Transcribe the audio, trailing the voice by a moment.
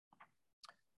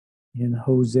in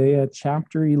Hosea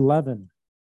chapter 11.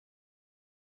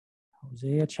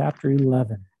 Hosea chapter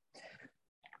 11.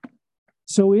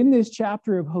 So in this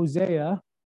chapter of Hosea,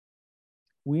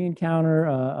 we encounter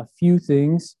a few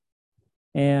things.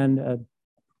 And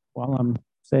while I'm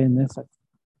saying this,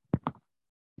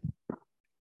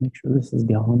 make sure this is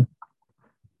going.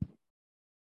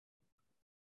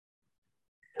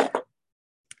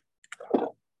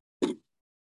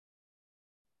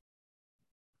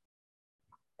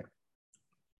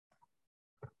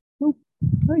 Nope,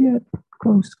 not yet.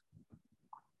 Close.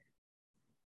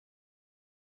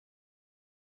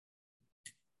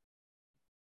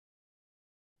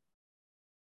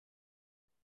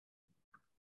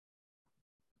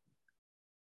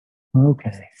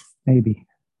 Okay, maybe.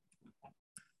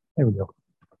 There we go.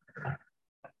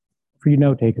 For you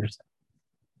note takers.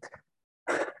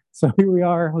 So here we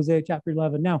are, Hosea chapter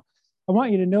 11. Now, I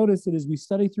want you to notice that as we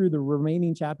study through the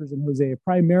remaining chapters in Hosea,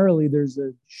 primarily there's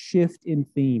a shift in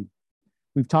theme.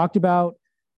 We've talked about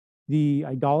the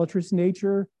idolatrous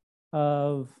nature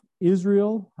of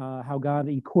Israel, how God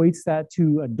equates that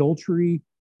to adultery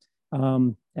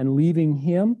and leaving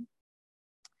him.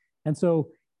 And so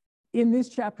in this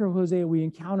chapter of Hosea, we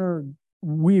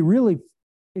really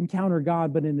encounter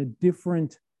God, but in a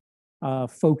different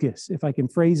focus, if I can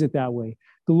phrase it that way.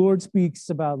 The Lord speaks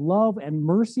about love and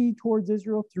mercy towards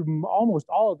Israel through almost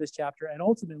all of this chapter, and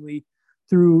ultimately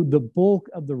through the bulk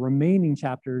of the remaining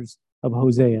chapters of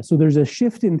Hosea. So there's a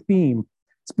shift in theme.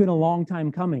 It's been a long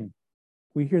time coming.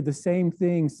 We hear the same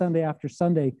thing Sunday after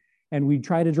Sunday, and we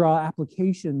try to draw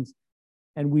applications,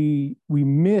 and we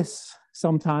miss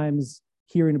sometimes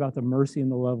hearing about the mercy and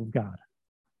the love of God.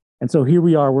 And so here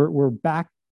we are, we're back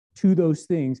to those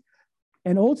things.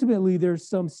 And ultimately, there's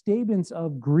some statements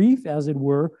of grief, as it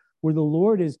were, where the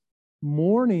Lord is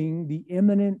mourning the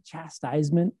imminent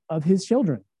chastisement of his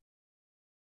children.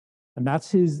 And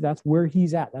that's where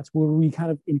he's at. That's where we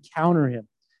kind of encounter him.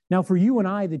 Now, for you and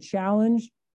I, the challenge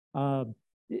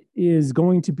is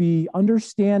going to be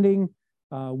understanding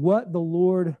what the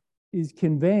Lord is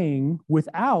conveying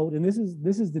without, and this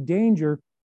is the danger.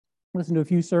 I listened to a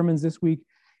few sermons this week,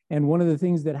 and one of the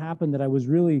things that happened that I was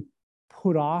really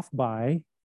put off by,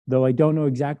 though I don't know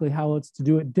exactly how else to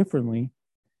do it differently,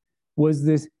 was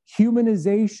this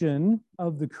humanization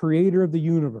of the creator of the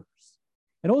universe.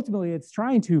 And ultimately, it's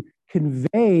trying to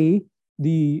convey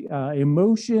the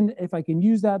emotion, if I can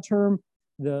use that term,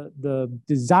 the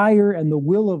desire and the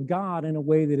will of God in a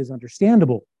way that is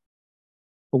understandable.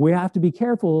 But we have to be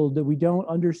careful that we don't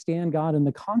understand God in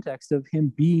the context of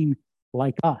him being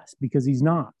like us, because he's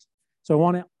not. So I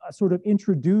want to sort of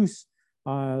introduce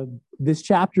this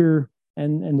chapter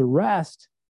and the rest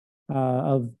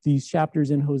of these chapters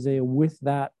in Hosea with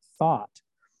that thought.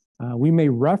 We may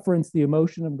reference the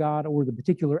emotion of God or the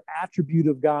particular attribute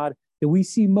of God that we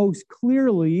see most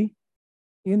clearly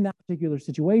in that particular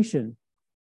situation.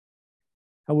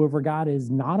 However, God is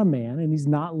not a man, and he's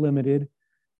not limited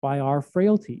by our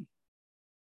frailty.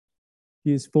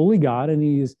 He is fully God, and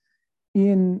he is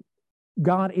in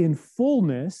God in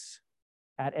fullness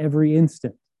at every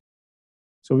instant.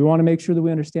 So we want to make sure that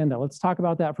we understand that. Let's talk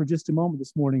about that for just a moment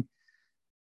this morning.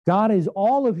 God is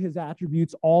all of his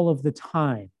attributes all of the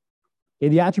time.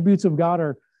 And the attributes of God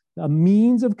are a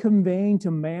means of conveying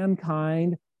to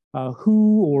mankind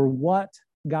who or what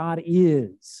God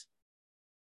is.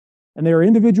 And they are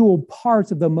individual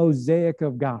parts of the mosaic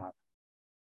of God.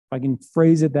 If I can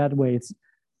phrase it that way,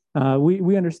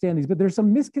 we understand these. But there's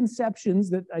some misconceptions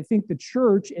that I think the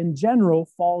church in general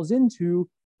falls into.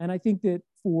 And I think that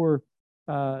for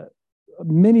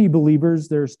many believers,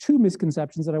 there's two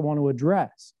misconceptions that I want to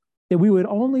address. That we would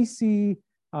only see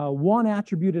one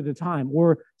attribute at a time,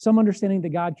 or some understanding that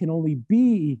God can only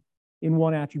be in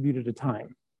one attribute at a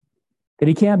time. That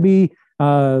he can't be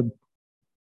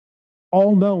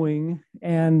all-knowing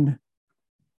and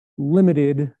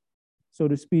limited, so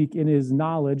to speak, in his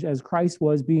knowledge as Christ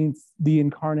was, being the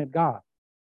incarnate God.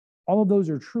 All of those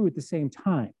are true at the same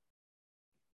time.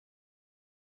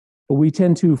 But we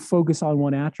tend to focus on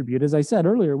one attribute. As I said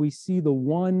earlier, we see the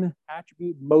one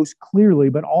attribute most clearly,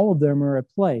 but all of them are at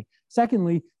play.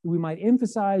 Secondly, we might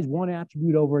emphasize one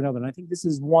attribute over another. And I think this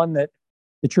is one that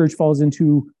the church falls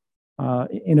into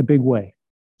in a big way.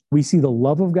 We see the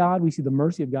love of God, we see the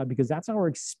mercy of God, because that's our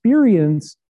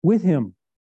experience with him.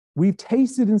 We've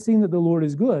tasted and seen that the Lord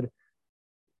is good,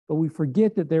 but we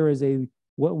forget that there is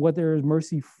what there is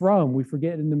mercy from. We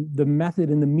forget in the method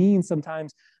and the means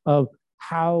sometimes of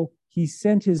how he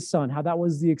sent his son, how that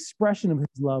was the expression of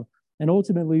his love. And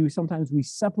ultimately, sometimes we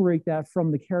separate that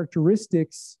from the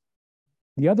characteristics,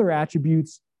 the other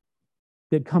attributes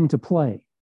that come to play.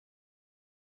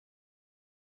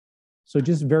 So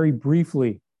just very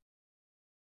briefly,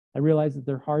 I realize that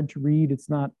they're hard to read. It's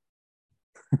not,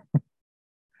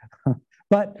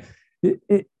 but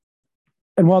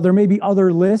and while there may be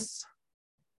other lists,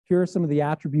 here are some of the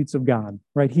attributes of God,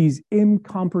 right? He's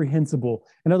incomprehensible.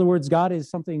 In other words, God is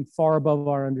something far above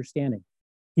our understanding.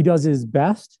 He does his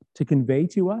best to convey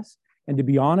to us. And to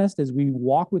be honest, as we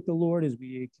walk with the Lord, as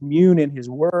we commune in his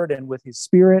word and with his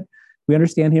spirit, we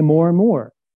understand him more and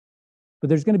more. But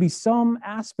there's going to be some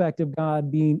aspect of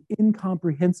God being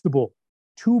incomprehensible,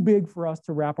 too big for us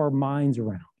to wrap our minds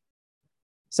around.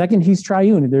 Second, he's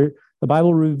triune. The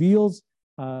Bible reveals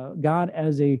God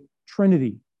as a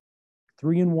trinity,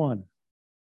 3 in 1.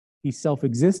 He's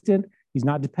self-existent. He's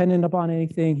not dependent upon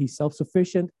anything. He's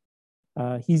self-sufficient.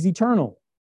 He's eternal.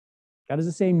 God is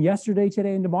the same yesterday,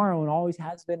 today, and tomorrow, and always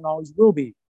has been and always will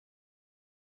be.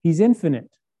 He's infinite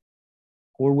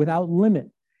or without limit.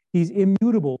 He's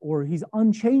immutable or he's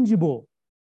unchangeable.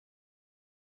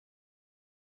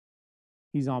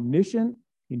 He's omniscient.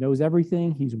 He knows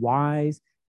everything. He's wise.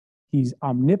 He's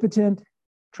omnipotent,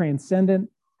 transcendent.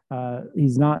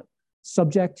 He's not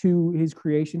subject to his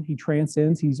creation. He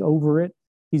transcends. He's over it.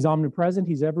 He's omnipresent.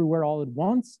 He's everywhere all at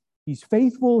once. He's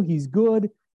faithful. He's good.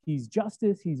 He's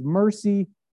justice. He's mercy.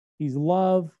 He's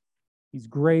love. He's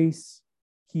grace.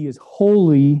 He is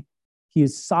holy. He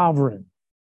is sovereign.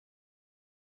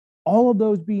 All of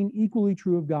those being equally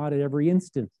true of God at every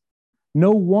instant.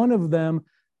 No one of them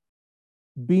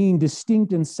being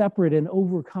distinct and separate and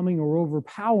overcoming or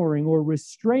overpowering or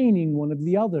restraining one of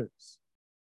the others.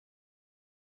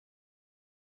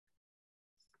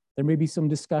 There may be some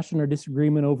discussion or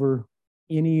disagreement over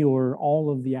any or all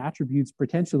of the attributes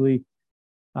potentially,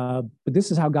 but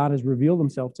this is how God has revealed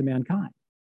himself to mankind.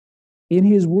 In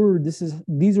his word,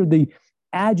 these are the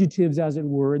adjectives, as it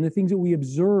were, and the things that we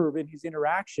observe in his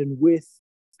interaction with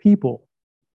people.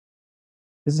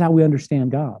 This is how we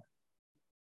understand God.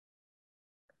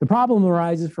 The problem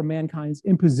arises from mankind's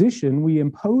imposition. We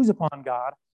impose upon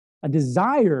God a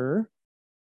desire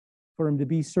for him to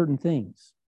be certain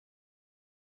things.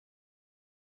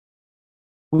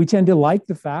 We tend to like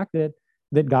the fact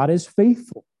that God is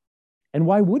faithful. And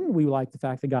why wouldn't we like the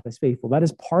fact that God is faithful? That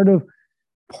is part of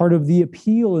the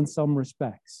appeal in some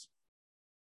respects.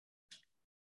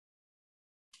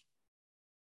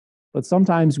 But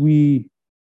sometimes we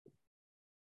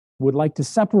would like to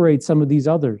separate some of these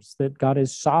others, that God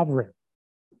is sovereign.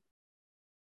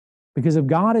 Because if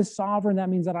God is sovereign, that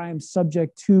means that I am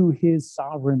subject to his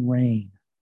sovereign reign.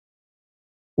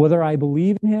 Whether I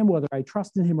believe in him, whether I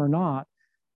trust in him or not,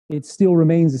 it still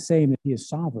remains the same that he is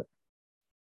sovereign.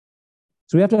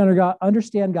 So we have to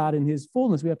understand God in his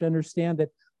fullness. We have to understand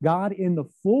that God in the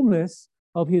fullness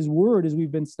of his word, as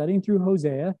we've been studying through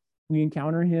Hosea, we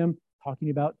encounter him talking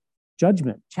about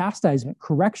judgment, chastisement,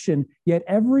 correction, yet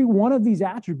every one of these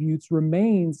attributes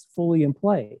remains fully in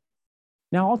play.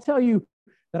 Now, I'll tell you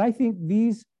that I think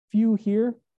these few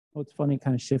here, oh, it's funny, it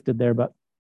kind of shifted there, but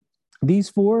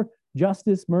these 4,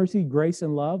 justice, mercy, grace,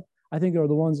 and love, I think are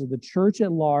the ones that the church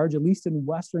at large, at least in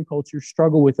Western culture,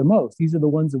 struggle with the most. These are the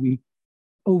ones that we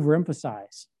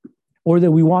overemphasize or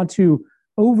that we want to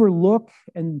overlook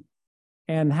and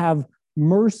have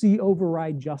mercy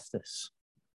override justice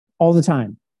all the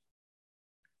time.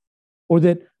 Or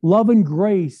that love and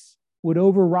grace would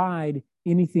override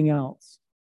anything else.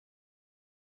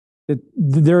 That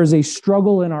there is a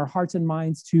struggle in our hearts and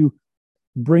minds to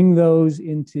bring those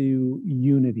into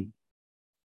unity.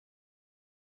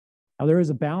 Now, there is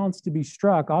a balance to be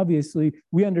struck. Obviously,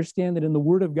 we understand that in the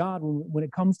Word of God, when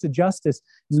it comes to justice,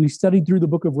 as we studied through the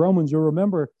book of Romans, you'll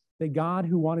remember that God,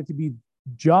 who wanted to be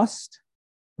just,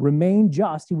 remain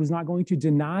just. He was not going to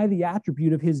deny the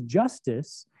attribute of his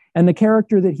justice and the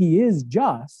character that he is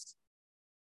just,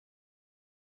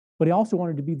 but he also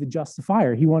wanted to be the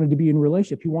justifier. He wanted to be in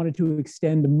relationship. He wanted to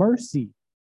extend mercy.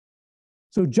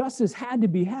 So justice had to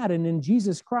be had, and in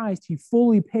Jesus Christ, he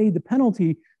fully paid the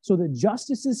penalty so that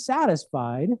justice is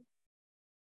satisfied.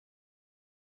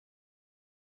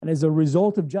 And as a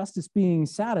result of justice being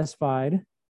satisfied,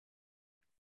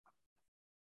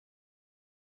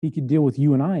 he could deal with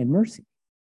you and I in mercy.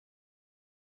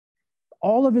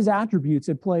 All of his attributes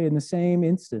at play in the same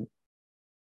instant.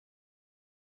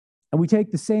 And we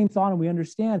take the same thought and we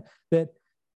understand that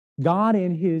God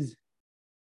in his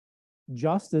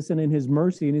justice and in his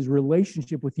mercy and his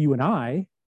relationship with you and I,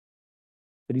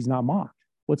 that he's not mocked.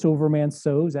 Whatsoever man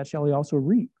sows, that shall he also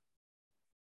reap.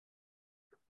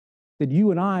 That you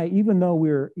and I, even though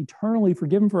we're eternally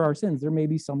forgiven for our sins, there may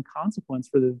be some consequence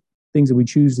for the things that we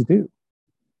choose to do.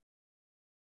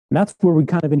 And that's where we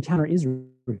kind of encounter Israel.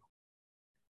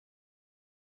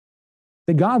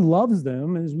 That God loves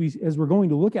them, as we're going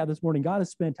to look at this morning. God has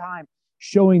spent time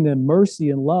showing them mercy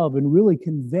and love and really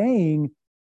conveying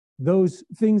those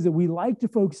things that we like to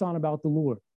focus on about the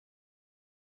Lord.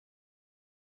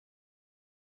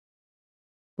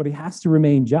 But he has to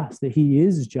remain just, that he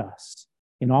is just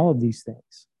in all of these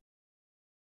things.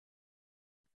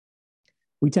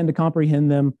 We tend to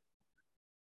comprehend them,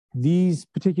 these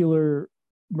particular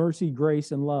mercy,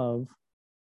 grace, and love,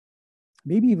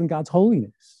 maybe even God's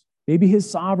holiness, maybe his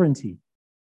sovereignty,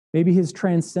 maybe his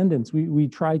transcendence. We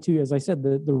try to, as I said,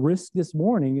 the risk this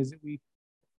morning is that we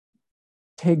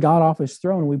take God off his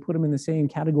throne and we put him in the same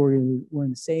category, we're in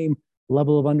the same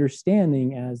level of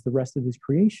understanding as the rest of his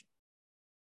creation.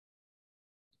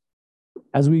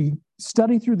 As we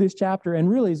study through this chapter, and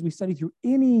really as we study through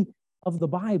any of the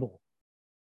Bible,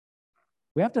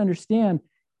 we have to understand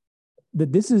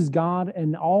that this is God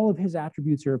and all of his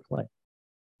attributes are at play.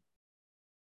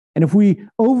 And if we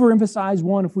overemphasize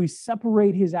one, if we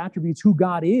separate his attributes, who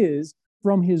God is,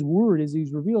 from his word as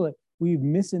he's revealed it, we've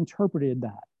misinterpreted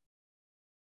that.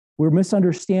 We're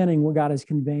misunderstanding what God is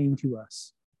conveying to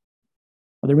us.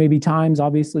 There may be times,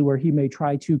 obviously, where he may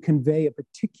try to convey a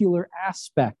particular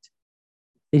aspect,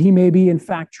 that he may be, in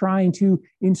fact, trying to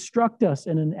instruct us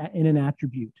in an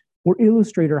attribute or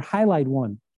illustrate or highlight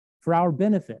one for our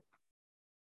benefit.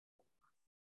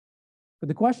 But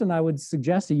the question I would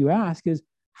suggest that you ask is,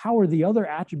 how are the other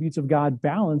attributes of God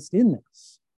balanced in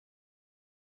this?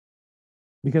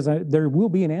 Because there will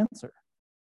be an answer.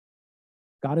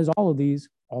 God is all of these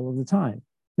all of the time.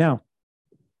 Now,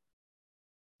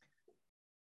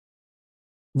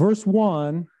 verse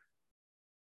 1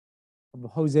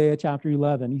 of Hosea chapter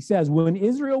 11, he says, when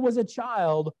Israel was a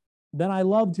child, then I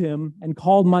loved him and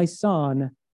called my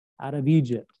son out of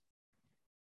Egypt.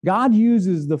 God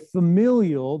uses the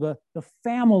familial, the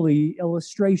family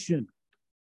illustration.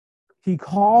 He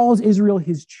calls Israel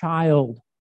his child.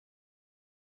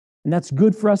 And that's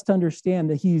good for us to understand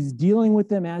that he's dealing with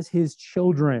them as his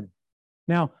children.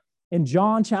 Now, in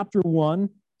John chapter 1, if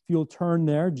you'll turn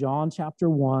there, John chapter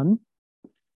 1.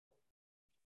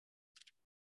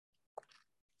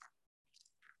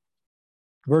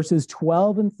 Verses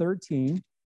 12 and 13.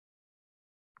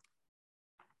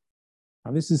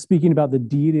 Now, this is speaking about the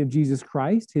deity of Jesus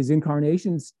Christ, his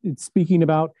incarnation. It's speaking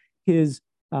about his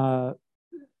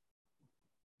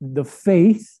the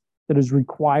faith that is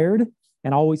required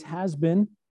and always has been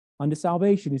unto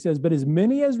salvation. He says, but as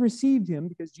many as received him,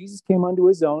 because Jesus came unto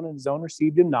his own, and his own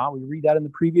received him not. We read that in the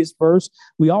previous verse.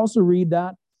 We also read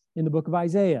that in the book of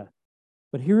Isaiah.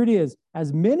 But here it is,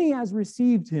 as many as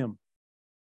received him,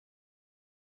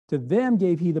 to them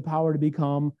gave he the power to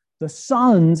become the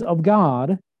sons of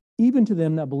God, even to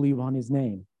them that believe on his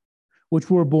name, which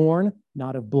were born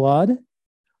not of blood,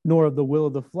 nor of the will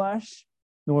of the flesh,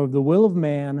 nor of the will of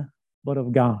man, but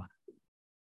of God.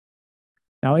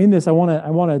 Now, in this, I want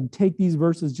to take these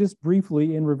verses just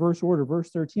briefly in reverse order.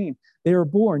 Verse 13, they are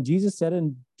born. Jesus said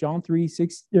in John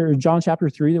chapter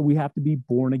 3 that we have to be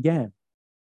born again.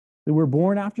 That we're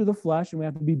born after the flesh and we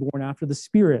have to be born after the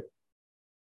spirit.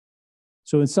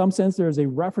 So in some sense, there is a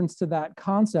reference to that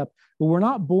concept, but we're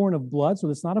not born of blood, so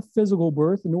it's not a physical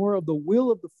birth, nor of the will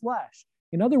of the flesh.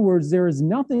 In other words, there is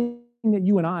nothing that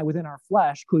you and I within our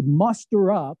flesh could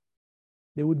muster up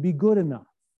that would be good enough.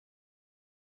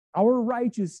 Our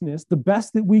righteousness, the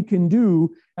best that we can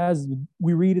do, as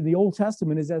we read in the Old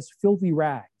Testament, is as filthy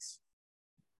rags.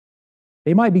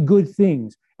 They might be good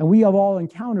things, and we have all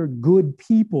encountered good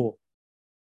people.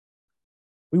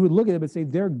 We would look at them and say,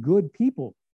 they're good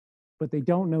people, but they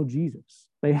don't know Jesus.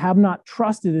 They have not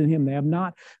trusted in him. They have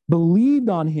not believed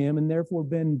on him and therefore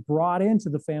been brought into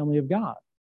the family of God.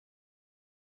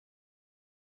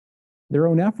 Their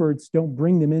own efforts don't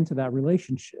bring them into that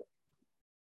relationship.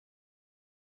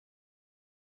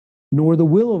 Nor the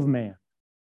will of man.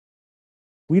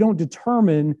 We don't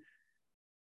determine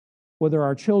whether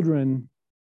our children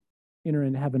enter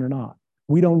into heaven or not.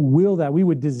 We don't will that. We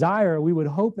would desire, we would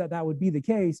hope that that would be the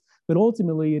case, but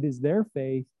ultimately it is their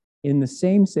faith in the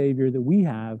same Savior that we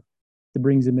have that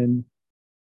brings them in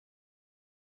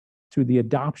to the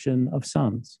adoption of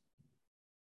sons.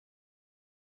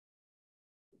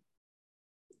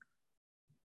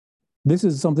 This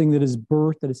is something that is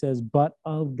birthed, that it says, but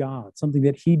of God, something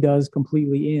that he does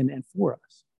completely in and for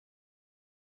us.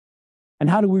 And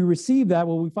how do we receive that?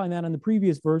 Well, we find that in the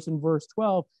previous verse, in verse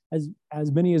 12,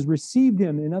 as many as received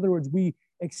him. In other words, we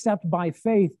accept by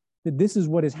faith that this is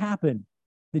what has happened,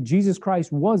 that Jesus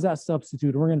Christ was that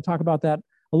substitute. And we're going to talk about that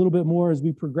a little bit more as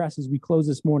we progress, as we close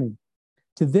this morning.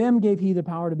 To them gave he the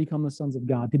power to become the sons of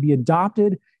God, to be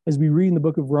adopted, as we read in the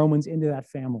book of Romans, into that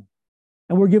family.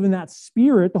 And we're given that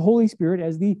Spirit, the Holy Spirit,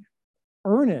 as the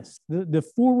earnest, the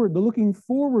looking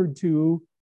forward to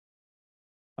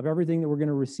of everything that we're going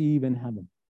to receive in heaven,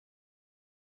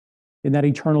 in that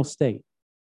eternal state.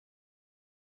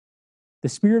 The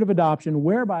spirit of adoption,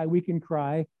 whereby we can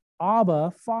cry,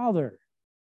 Abba, Father.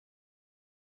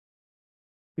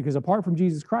 Because apart from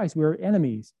Jesus Christ, we're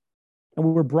enemies. And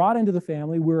we're brought into the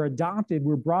family, we're adopted,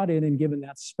 we're brought in and given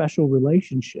that special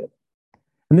relationship.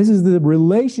 And this is the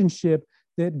relationship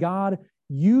that God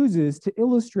uses to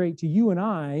illustrate to you and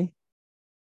I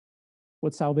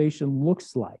what salvation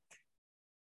looks like.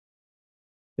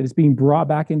 That it's being brought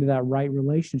back into that right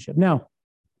relationship. Now,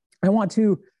 I want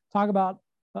to talk about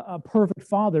a perfect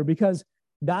father, because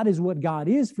that is what God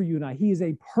is for you and I. He is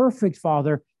a perfect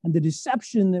father. And the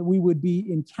deception that we would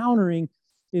be encountering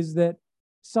is that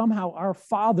somehow our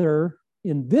father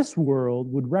in this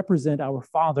world would represent our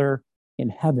father in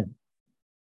heaven.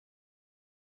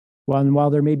 Well, and while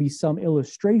there may be some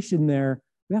illustration there,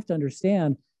 we have to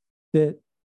understand that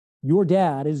your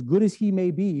dad, as good as he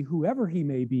may be, whoever he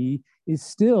may be, is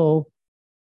still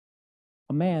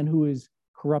a man who is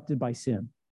corrupted by sin.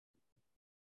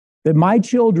 That my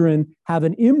children have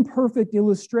an imperfect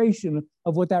illustration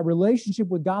of what that relationship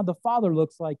with God the Father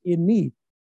looks like in me.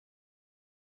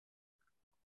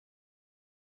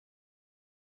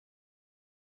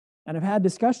 And I've had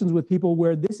discussions with people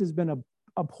where this has been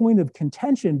a point of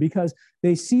contention, because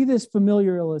they see this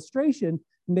familiar illustration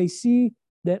and they see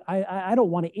that I don't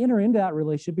want to enter into that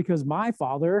relationship because my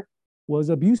father was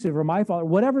abusive, or my father,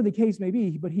 whatever the case may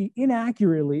be, but he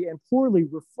inaccurately and poorly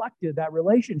reflected that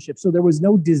relationship. So there was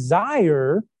no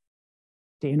desire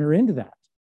to enter into that.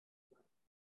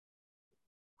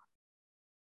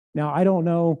 Now, I don't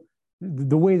know,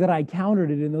 the way that I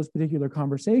countered it in those particular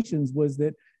conversations was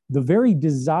that the very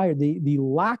desire, the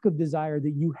lack of desire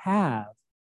that you have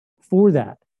for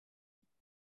that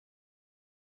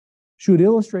should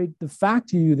illustrate the fact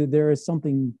to you that there is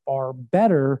something far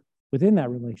better within that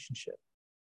relationship.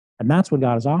 And that's what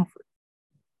God has offered.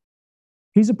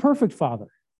 He's a perfect father.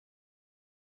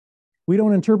 We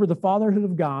don't interpret the fatherhood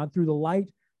of God through the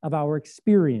light of our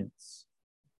experience.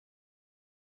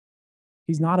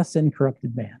 He's not a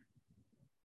sin-corrupted man.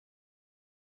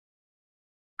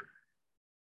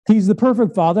 He's the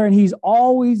perfect father, and he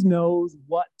always knows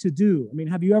what to do. I mean,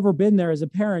 have you ever been there as a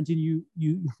parent and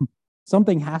you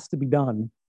something has to be done,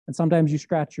 and sometimes you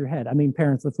scratch your head? I mean,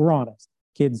 parents, if we're honest,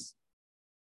 kids,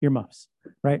 earmuffs,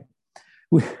 right?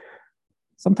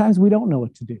 Sometimes we don't know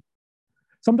what to do.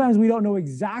 Sometimes we don't know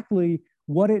exactly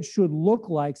what it should look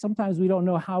like. Sometimes we don't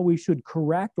know how we should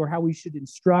correct or how we should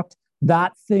instruct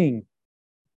that thing.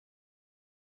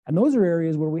 And those are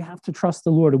areas where we have to trust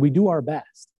the Lord, and we do our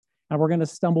best. And we're going to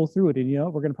stumble through it. And,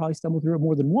 we're going to probably stumble through it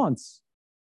more than once,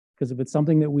 because if it's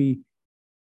something that we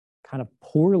kind of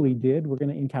poorly did, we're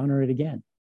going to encounter it again.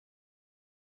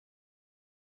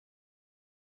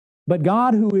 But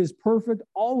God, who is perfect,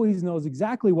 always knows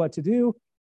exactly what to do.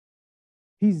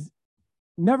 He's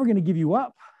never going to give you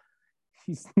up.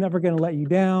 He's never going to let you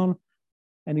down.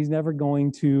 And he's never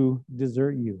going to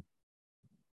desert you.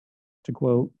 To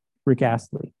quote Rick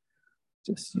Astley.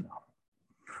 Just,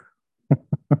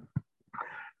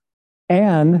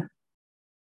 And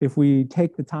if we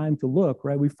take the time to look,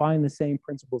 right, we find the same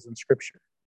principles in Scripture.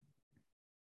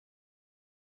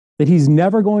 That he's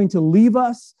never going to leave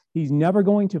us. He's never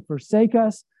going to forsake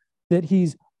us. That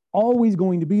he's always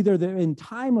going to be there. That in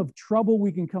time of trouble,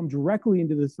 we can come directly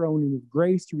into the throne room of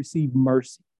grace to receive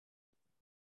mercy.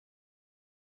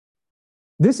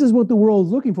 This is what the world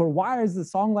is looking for. Why is a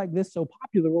song like this so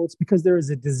popular? Well, it's because there is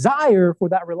a desire for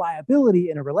that reliability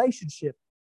in a relationship.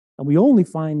 And we only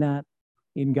find that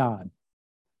in God.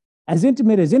 As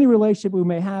intimate as any relationship we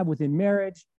may have within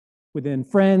marriage, within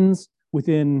friends,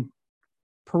 within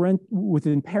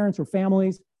parents or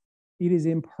families, it is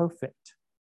imperfect.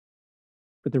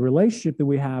 But the relationship that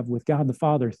we have with God the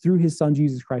Father through his Son,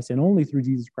 Jesus Christ, and only through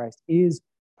Jesus Christ, is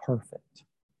perfect.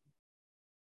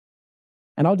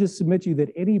 And I'll just submit to you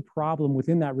that any problem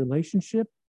within that relationship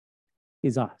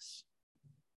is us.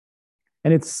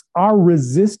 And it's our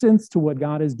resistance to what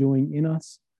God is doing in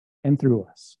us and through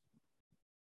us.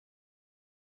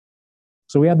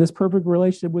 So we have this perfect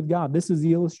relationship with God. This is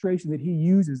the illustration that he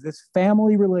uses, this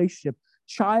family relationship,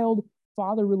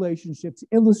 child-father relationship, to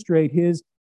illustrate his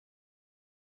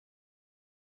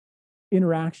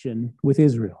interaction with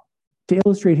Israel, to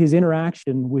illustrate his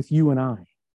interaction with you and I.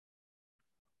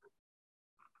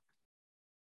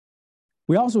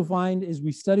 We also find, as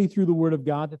we study through the Word of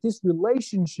God, that this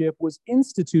relationship was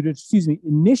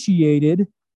initiated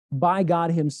by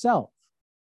God himself.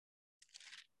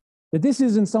 That this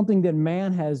isn't something that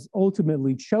man has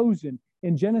ultimately chosen.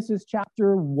 In Genesis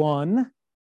chapter 1,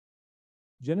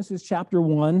 Genesis chapter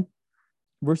 1,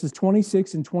 verses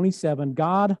 26 and 27,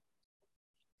 God,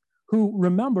 who,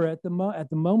 remember, at the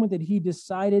moment that he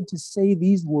decided to say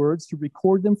these words, to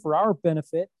record them for our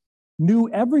benefit, knew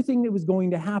everything that was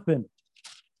going to happen.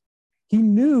 He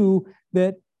knew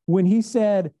that when he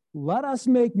said, let us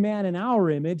make man in our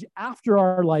image, after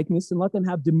our likeness, and let them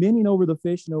have dominion over the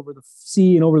fish and over the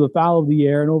sea and over the fowl of the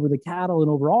air and over the cattle and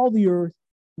over all the earth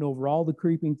and over all the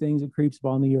creeping things that creeps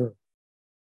upon the earth.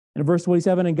 And in verse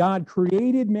 27, and God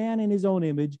created man in his own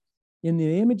image. In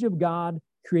the image of God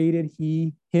created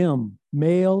he him.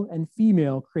 Male and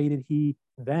female created he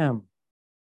them.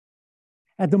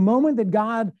 At the moment that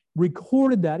God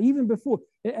recorded that, even before,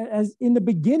 as in the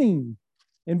beginning,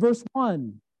 in verse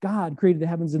 1, God created the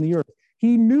heavens and the earth.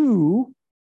 He knew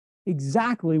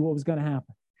exactly what was going to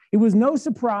happen. It was no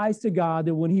surprise to God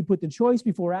that when he put the choice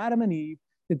before Adam and Eve,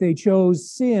 that they chose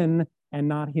sin and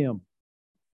not him.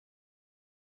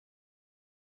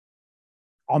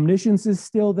 Omniscience is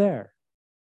still there.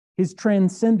 His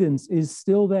transcendence is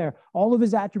still there. All of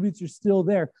his attributes are still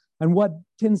there. And what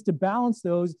tends to balance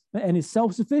those, and his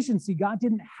self-sufficiency, God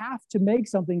didn't have to make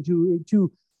something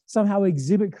to somehow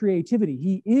exhibit creativity.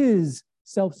 He is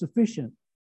self-sufficient.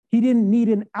 He didn't need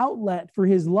an outlet for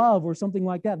his love or something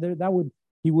like that.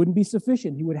 He wouldn't be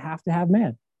sufficient. He would have to have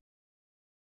man.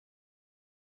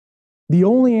 The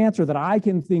only answer that I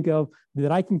can think of,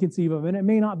 that I can conceive of, and it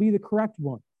may not be the correct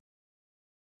one,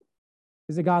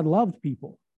 is that God loved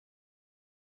people.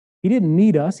 He didn't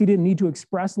need us. He didn't need to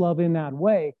express love in that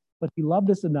way, but he loved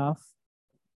us enough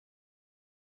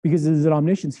because of his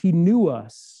omniscience. He knew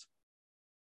us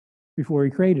before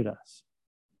he created us,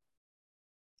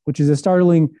 which is a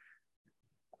startling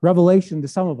revelation to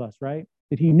some of us, right?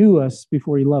 That he knew us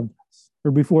before he loved us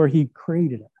or before he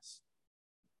created us.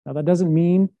 Now, that doesn't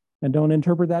mean, and don't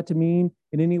interpret that to mean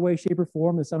in any way, shape, or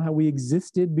form that somehow we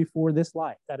existed before this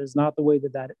life. That is not the way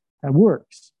that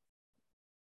works.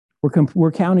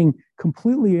 We're counting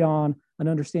completely on an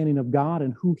understanding of God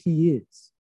and who he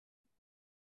is.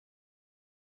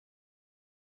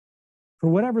 For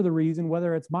whatever the reason,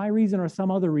 whether it's my reason or some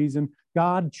other reason,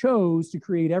 God chose to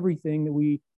create everything that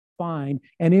we find,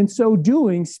 and in so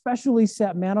doing, specially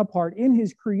set man apart in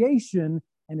his creation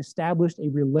and established a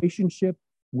relationship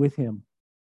with him,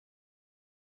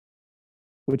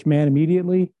 which man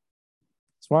immediately,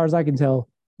 as far as I can tell,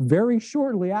 very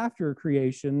shortly after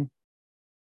creation,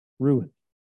 ruined.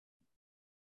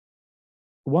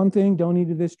 One thing, don't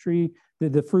eat of this tree,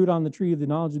 the fruit on the tree of the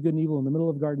knowledge of good and evil in the middle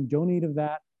of the garden, don't eat of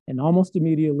that. And almost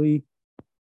immediately,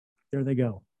 there they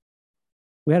go.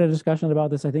 We had a discussion about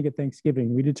this, I think, at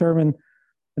Thanksgiving. We determined,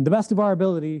 in the best of our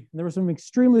ability, and there were some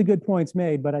extremely good points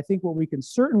made, but I think what we can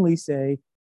certainly say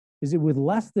is that with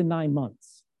less than 9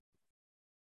 months,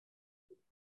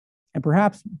 and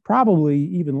perhaps probably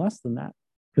even less than that,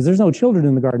 because there's no children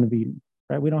in the Garden of Eden,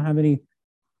 right? We don't have any.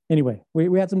 Anyway,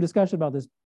 we had some discussion about this.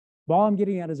 All I'm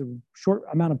getting at is a short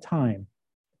amount of time.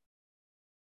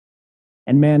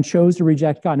 And man chose to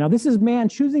reject God. Now, this is man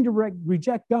choosing to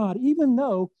reject God, even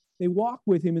though they walk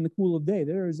with him in the cool of day.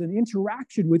 There is an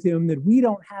interaction with him that we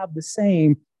don't have the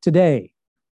same today.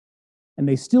 And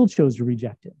they still chose to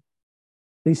reject him.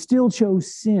 They still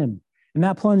chose sin. And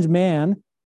that plunged man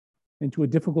into a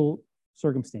difficult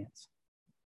circumstance.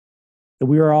 That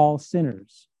we are all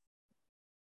sinners.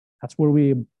 That's where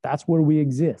we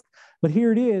exist. But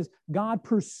here it is, God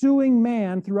pursuing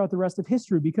man throughout the rest of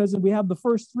history, because we have the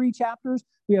first 3 chapters,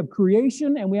 we have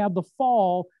creation and we have the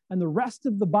fall, and the rest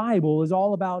of the Bible is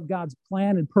all about God's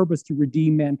plan and purpose to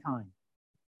redeem mankind.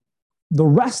 The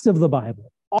rest of the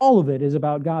Bible, all of it, is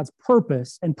about God's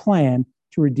purpose and plan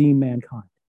to redeem mankind.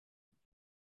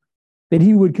 That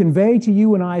he would convey to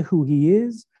you and I who he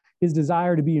is, his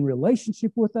desire to be in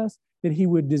relationship with us, that he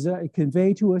would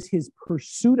convey to us his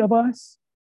pursuit of us,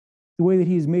 the way that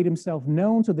he has made himself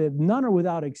known so that none are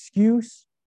without excuse,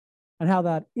 and how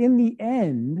that in the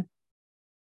end,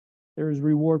 there is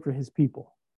reward for his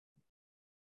people.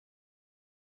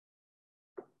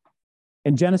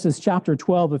 In Genesis chapter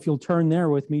 12, if you'll turn there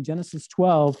with me, Genesis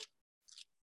 12,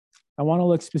 I want to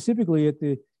look specifically at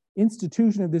the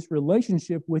institution of this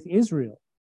relationship with Israel.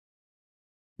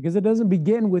 Because it doesn't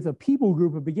begin with a people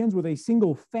group, it begins with a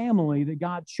single family that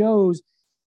God chose.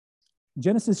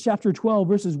 Genesis chapter 12,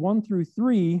 verses 1 through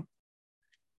 3.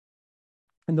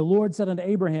 And the Lord said unto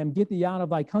Abraham, get thee out of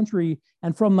thy country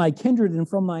and from thy kindred and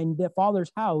from thy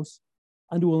father's house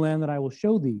unto a land that I will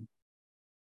show thee.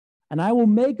 And I will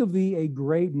make of thee a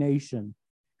great nation,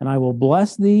 and I will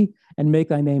bless thee and make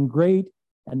thy name great,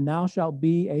 and thou shalt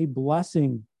be a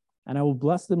blessing. And I will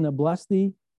bless them that bless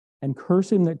thee, and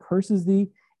curse him that curses thee,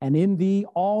 and in thee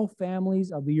all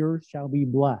families of the earth shall be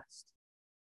blessed.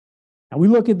 Now we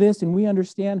look at this and we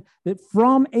understand that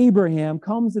from Abraham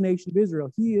comes the nation of Israel.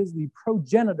 He is the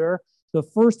progenitor, the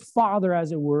first father,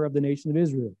 as it were, of the nation of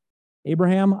Israel.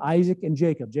 Abraham, Isaac, and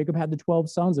Jacob. Jacob had the 12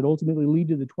 sons that ultimately lead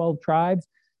to the 12 tribes,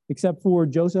 except for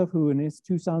Joseph, who and his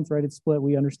two sons, right, it's split.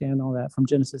 We understand all that from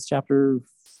Genesis chapter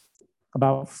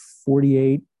about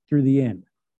 48 through the end.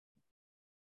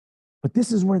 But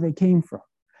this is where they came from.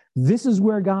 This is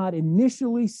where God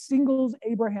initially singles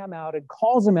Abraham out and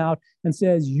calls him out and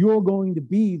says, you're going to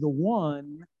be the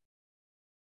one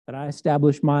that I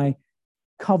establish my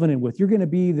covenant with. You're going to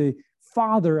be the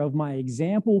father of my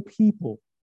example people.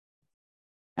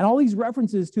 And all these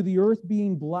references to the earth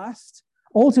being blessed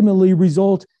ultimately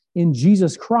result in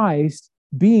Jesus Christ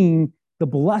being the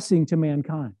blessing to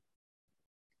mankind.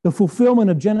 The fulfillment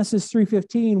of Genesis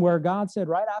 3:15, where God said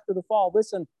right after the fall,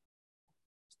 listen,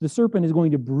 the serpent is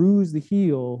going to bruise the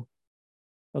heel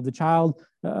of the child,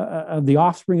 of the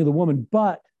offspring of the woman,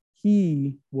 but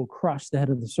he will crush the head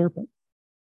of the serpent.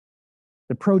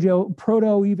 The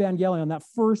proto-evangelion, that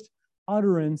first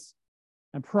utterance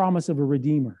and promise of a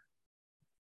redeemer.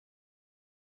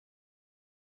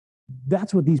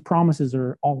 That's what these promises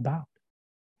are all about.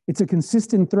 It's a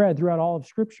consistent thread throughout all of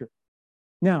Scripture.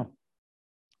 Now,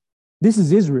 this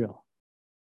is Israel.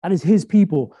 That is his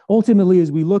people. Ultimately,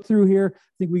 as we look through here,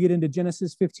 I think we get into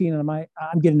Genesis 15, and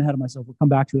I'm getting ahead of myself. We'll come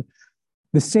back to it.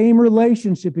 The same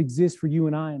relationship exists for you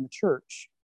and I in the church.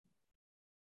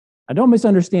 I don't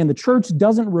misunderstand. The church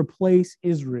doesn't replace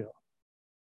Israel.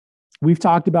 We've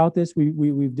talked about this.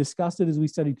 We've discussed it as we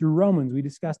studied through Romans. We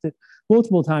discussed it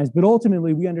multiple times. But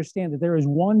ultimately, we understand that there is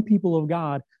one people of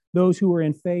God, those who are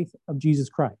in faith of Jesus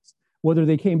Christ, whether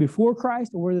they came before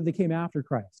Christ or whether they came after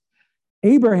Christ.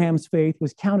 Abraham's faith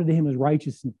was counted to him as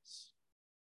righteousness.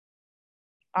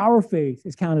 Our faith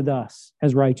is counted to us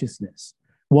as righteousness.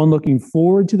 One looking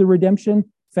forward to the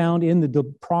redemption found in the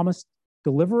promised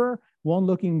deliverer, one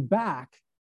looking back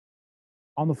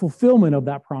on the fulfillment of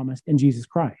that promise in Jesus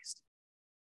Christ.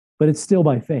 But it's still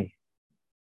by faith.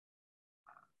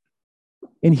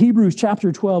 In Hebrews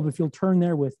chapter 12, if you'll turn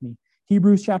there with me,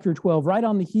 Hebrews chapter 12, right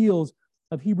on the heels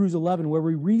of Hebrews 11, where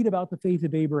we read about the faith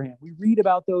of Abraham. We read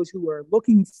about those who are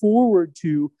looking forward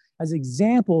to, as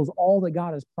examples, all that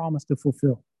God has promised to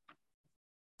fulfill.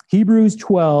 Hebrews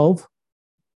 12,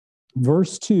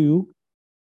 verse 2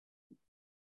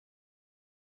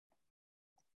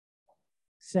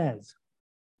 says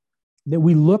that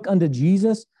we look unto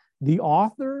Jesus, the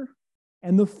author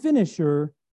and the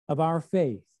finisher of our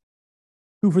faith,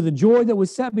 who for the joy that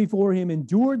was set before him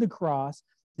endured the cross,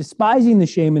 despising the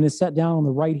shame, and is set down on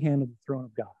the right hand of the throne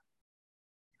of God.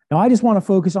 Now, I just want to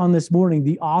focus on this morning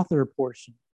the author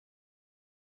portion.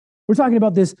 We're talking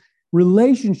about this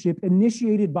relationship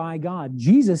initiated by God.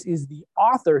 Jesus is the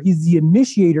author. He's the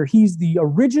initiator. He's the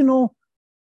original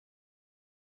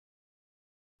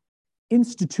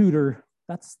institutor.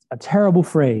 That's a terrible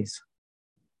phrase.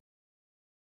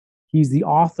 He's the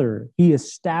author. He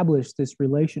established this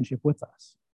relationship with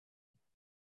us.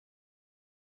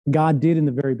 God did in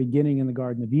the very beginning in the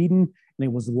Garden of Eden, and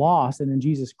it was lost. And in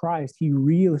Jesus Christ, he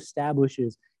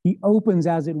reestablishes, he opens,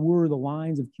 as it were, the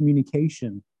lines of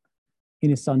communication in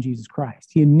his son, Jesus Christ.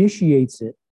 He initiates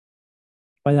it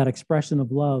by that expression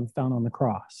of love found on the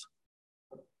cross.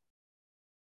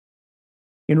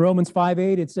 In Romans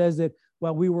 5:8, it says that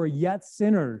while we were yet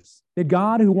sinners, that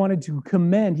God, who wanted to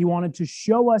commend, he wanted to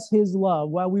show us his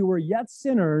love, while we were yet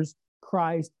sinners,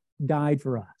 Christ died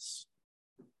for us.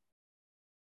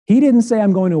 He didn't say,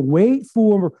 I'm going to wait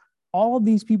for all of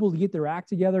these people to get their act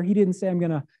together. He didn't say, I'm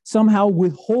going to somehow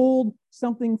withhold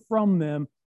something from them.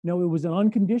 No, it was an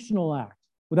unconditional act,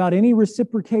 without any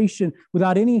reciprocation,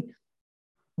 without any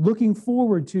looking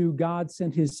forward to. God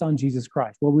sent his son, Jesus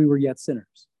Christ, while we were yet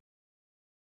sinners.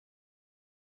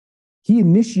 He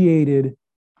initiated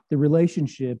the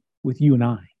relationship with you and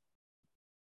I.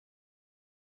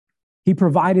 He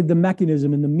provided the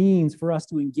mechanism and the means for us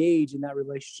to engage in that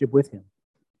relationship with him.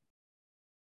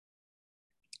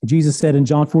 Jesus said in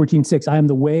John 14:6, I am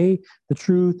the way, the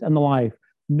truth, and the life.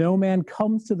 No man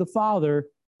comes to the Father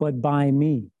but by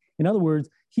me. In other words,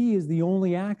 he is the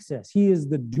only access. He is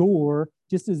the door,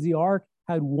 just as the ark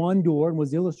had one door and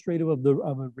was illustrative of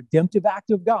a redemptive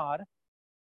act of God.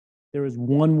 There is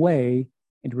one way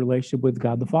into relationship with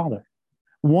God the Father.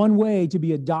 One way to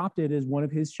be adopted as one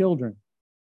of his children,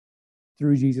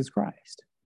 through Jesus Christ.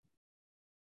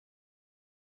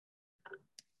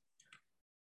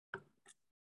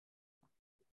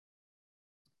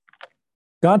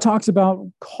 God talks about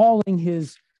calling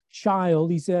his child.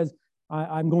 He says,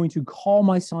 I'm going to call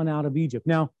my son out of Egypt.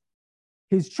 Now,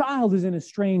 his child is in a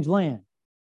strange land.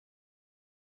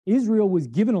 Israel was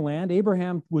given a land.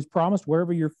 Abraham was promised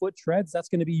wherever your foot treads, that's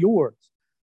going to be yours.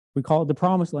 We call it the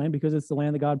promised land because it's the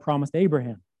land that God promised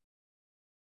Abraham.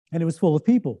 And it was full of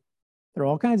people. There were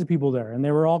all kinds of people there, and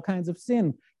there were all kinds of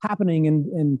sin happening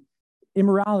and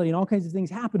immorality and all kinds of things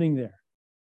happening there.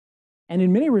 And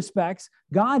in many respects,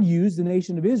 God used the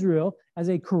nation of Israel as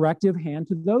a corrective hand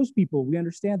to those people. We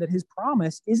understand that his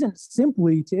promise isn't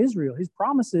simply to Israel. His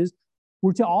promises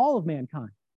were to all of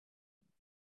mankind.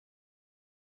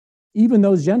 Even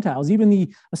those Gentiles, even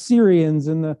the Assyrians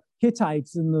and the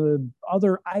Hittites and the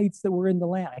other ites that were in the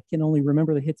land. I can only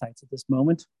remember the Hittites at this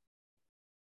moment.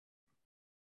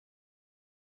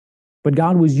 But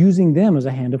God was using them as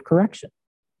a hand of correction.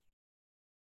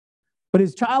 But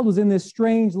his child was in this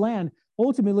strange land.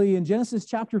 Ultimately, in Genesis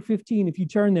chapter 15, if you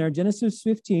turn there, Genesis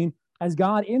 15, as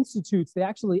God institutes, they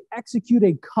actually execute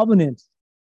a covenant,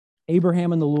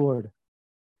 Abraham and the Lord.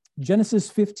 Genesis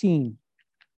 15.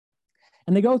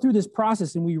 And they go through this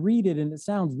process, and we read it, and it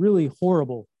sounds really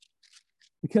horrible.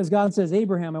 Because God says,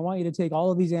 Abraham, I want you to take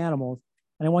all of these animals,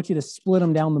 and I want you to split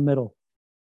them down the middle.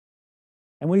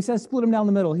 And when he says split them down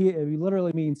the middle, he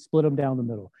literally means split them down the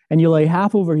middle. And you lay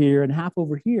half over here and half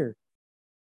over here.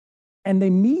 And they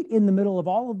meet in the middle of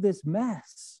all of this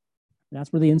mess. And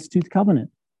that's where they institute the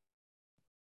covenant.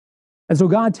 And so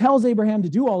God tells Abraham to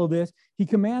do all of this. He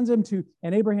commands him to,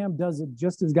 and Abraham does it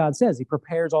just as God says. He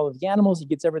prepares all of the animals. He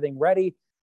gets everything ready.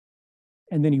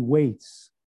 And then he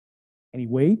waits. And he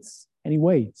waits. And he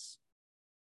waits.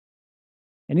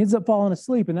 And ends up falling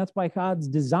asleep. And that's by God's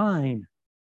design.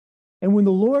 And when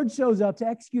the Lord shows up to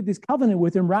execute this covenant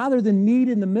with him, rather than meet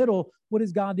in the middle, what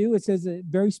does God do? It says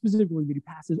very specifically that he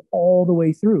passes all the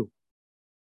way through.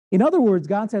 In other words,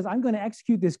 God says, I'm going to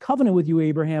execute this covenant with you,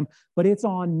 Abraham, but it's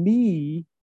on me.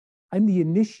 I'm the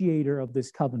initiator of this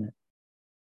covenant.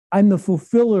 I'm the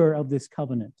fulfiller of this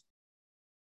covenant.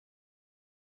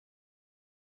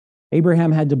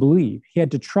 Abraham had to believe. He had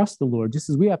to trust the Lord,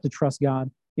 just as we have to trust God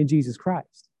in Jesus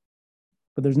Christ.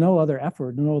 But there's no other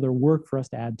effort, no other work for us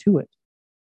to add to it.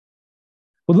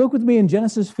 But look with me in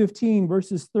Genesis 15,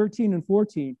 verses 13 and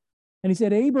 14. And he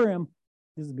said, Abram,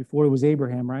 this is before it was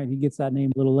Abraham, right? He gets that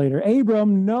name a little later.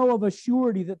 Abram, know of a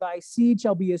surety that thy seed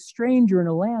shall be a stranger in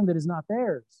a land that is not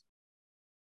theirs,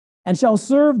 and shall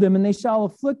serve them, and they shall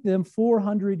afflict them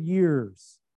 400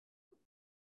 years.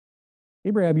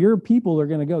 Abraham, your people are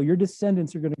going to go. Your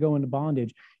descendants are going to go into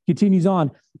bondage. Continues on.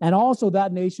 And also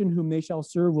that nation whom they shall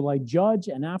serve will I judge,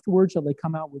 and afterward shall they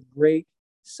come out with great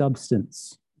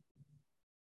substance.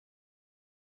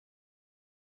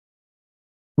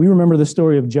 We remember the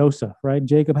story of Joseph, right?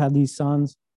 Jacob had these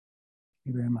sons.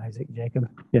 Abraham, Isaac, Jacob.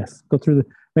 Yes, go through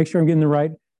make sure I'm getting the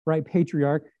right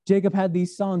patriarch. Jacob had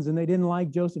these sons, and they didn't like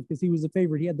Joseph because he was a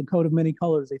favorite. He had the coat of many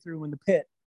colors. They threw him in the pit.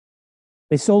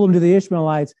 They sold him to the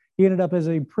Ishmaelites. He ended up as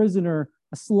a prisoner,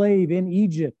 a slave in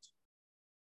Egypt.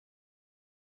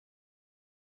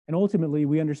 And ultimately,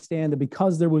 we understand that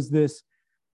because there was this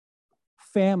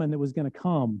famine that was going to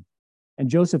come, and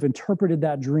Joseph interpreted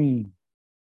that dream,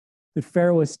 that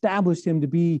Pharaoh established him to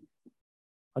be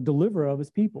a deliverer of his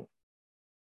people.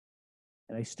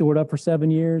 And they stored up for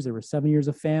 7 years. There were 7 years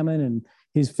of famine, and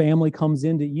his family comes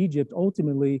into Egypt.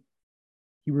 Ultimately,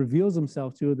 he reveals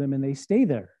himself to them, and they stay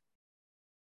there.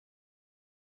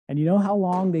 And you know how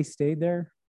long they stayed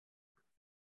there?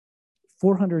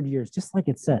 400 years, just like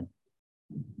it said.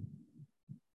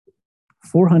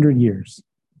 400 years.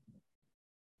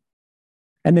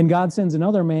 And then God sends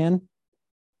another man,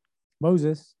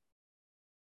 Moses,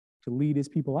 to lead his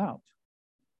people out.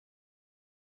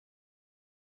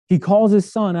 He calls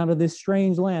his son out of this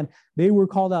strange land. They were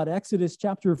called out. Exodus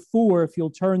chapter 4, if you'll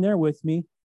turn there with me.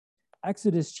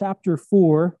 Exodus chapter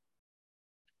 4.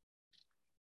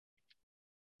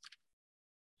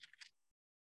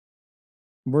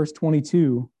 Verse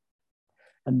 22,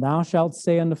 and thou shalt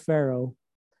say unto Pharaoh,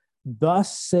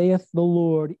 thus saith the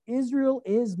Lord, Israel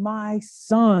is my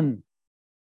son,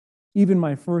 even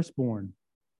my firstborn.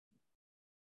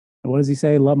 And what does he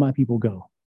say? Let my people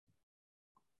go.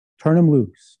 Turn them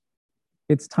loose.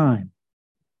 It's time.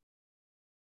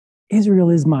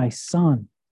 Israel is my son.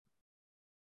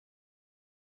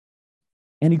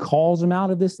 And he calls them out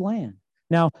of this land.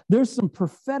 Now, there's some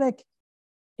prophetic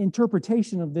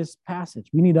interpretation of this passage.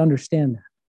 We need to understand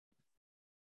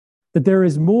that there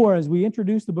is more. As we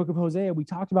introduced the book of Hosea, we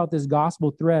talked about this gospel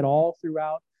thread all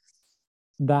throughout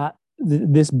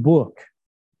this book.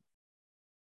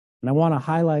 And I want to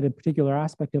highlight a particular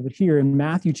aspect of it here in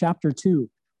Matthew chapter 2.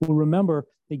 We'll remember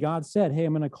that God said, hey,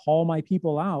 I'm going to call my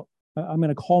people out. I'm going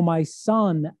to call my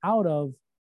son out of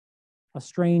a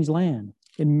strange land.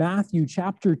 In Matthew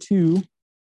chapter 2,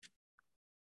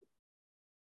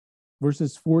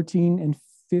 verses 14 and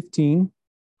 15.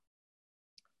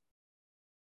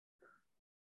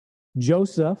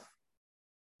 Joseph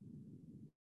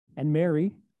and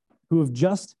Mary, who have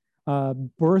just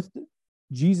birthed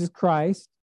Jesus Christ,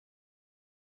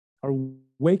 are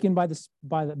wakened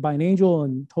by an angel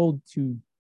and told to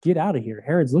get out of here.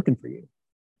 Herod's looking for you.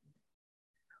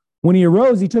 When he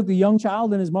arose, he took the young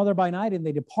child and his mother by night, and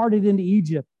they departed into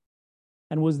Egypt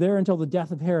and was there until the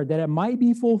death of Herod, that it might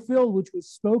be fulfilled, which was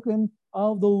spoken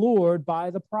of the Lord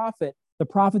by the prophet. The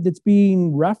prophet that's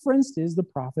being referenced is the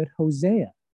prophet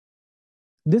Hosea.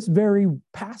 This very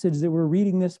passage that we're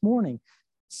reading this morning,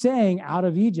 saying, out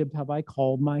of Egypt have I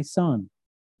called my son.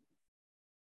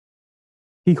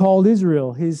 He called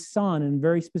Israel his son, and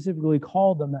very specifically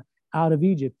called them out of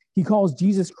Egypt. He calls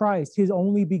Jesus Christ his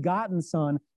only begotten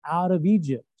son out of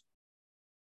Egypt.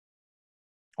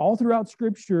 All throughout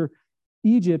Scripture,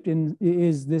 Egypt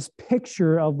is this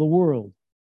picture of the world.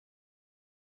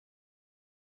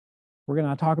 We're going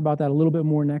to talk about that a little bit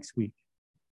more next week.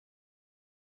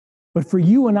 But for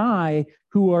you and I,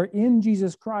 who are in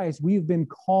Jesus Christ, we've been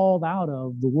called out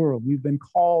of the world. We've been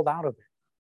called out of it.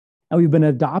 And we've been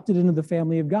adopted into the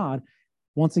family of God.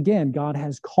 Once again, God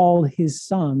has called his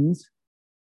sons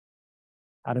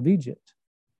out of Egypt.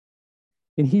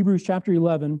 In Hebrews chapter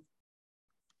 11,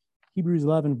 Hebrews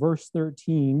 11, verse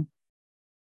 13,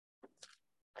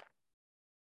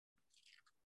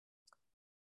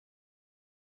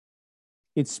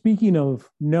 it's speaking of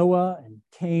Noah and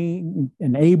Cain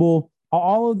and Abel,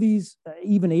 all of these,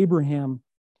 even Abraham.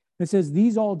 It says,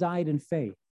 these all died in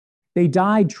faith. They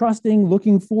died trusting,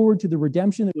 looking forward to the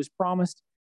redemption that was promised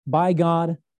by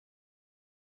God,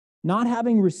 not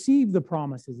having received the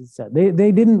promises, it said.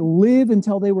 They didn't live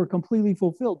until they were completely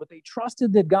fulfilled, but they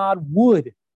trusted that God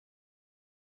would.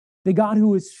 The God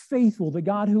who is faithful, the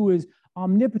God who is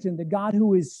omnipotent, the God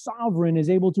who is sovereign, is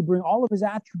able to bring all of his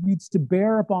attributes to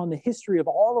bear upon the history of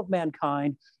all of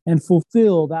mankind and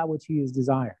fulfill that which he has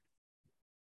desired,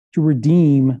 to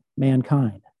redeem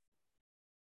mankind.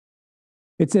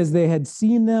 It says they had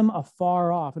seen them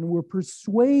afar off and were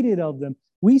persuaded of them.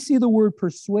 We see the word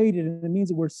persuaded, and it means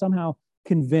that we're somehow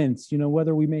convinced.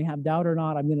 Whether we may have doubt or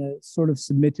not, I'm going to sort of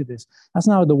submit to this. That's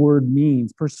not what the word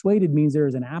means. Persuaded means there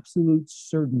is an absolute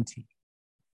certainty.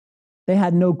 They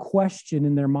had no question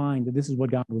in their mind that this is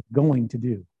what God was going to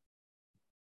do.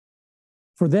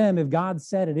 For them, if God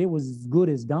said it, it was as good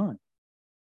as done.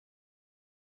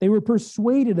 They were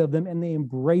persuaded of them, and they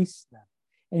embraced them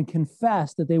and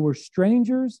confessed that they were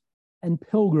strangers and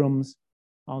pilgrims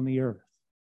on the earth.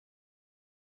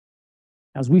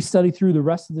 As we study through the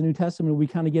rest of the New Testament, we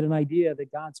kind of get an idea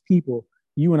that God's people,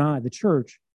 you and I, the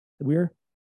church, that we're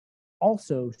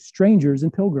also strangers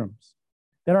and pilgrims,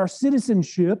 that our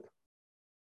citizenship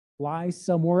lies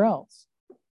somewhere else.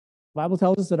 The Bible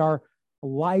tells us that our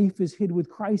life is hid with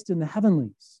Christ in the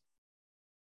heavenlies.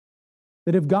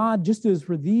 That if God, just as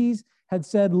for these, had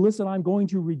said, listen, I'm going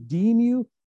to redeem you,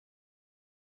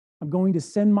 I'm going to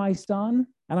send my son,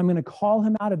 and I'm going to call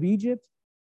him out of Egypt.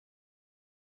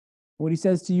 What he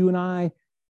says to you and I,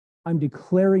 I'm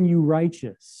declaring you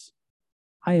righteous.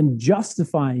 I am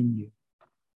justifying you.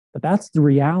 But that's the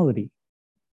reality.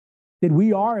 That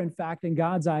we are, in fact, in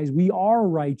God's eyes, we are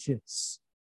righteous.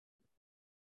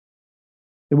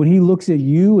 That when he looks at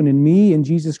you and in me and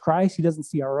Jesus Christ, he doesn't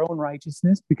see our own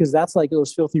righteousness, because that's like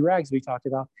those filthy rags we talked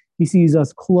about. He sees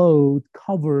us clothed,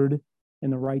 covered in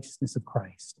the righteousness of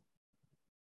Christ.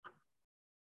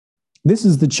 This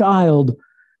is the child,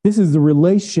 this is the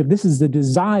relationship, this is the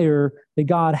desire that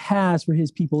God has for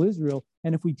his people Israel.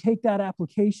 And if we take that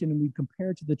application and we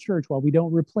compare it to the church, while we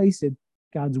don't replace it,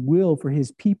 God's will for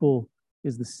his people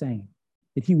is the same.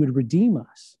 That he would redeem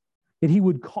us, that he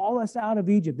would call us out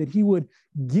of Egypt, that he would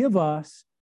give us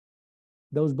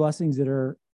those blessings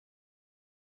that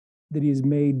he has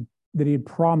made, that he had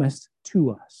promised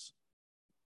to us.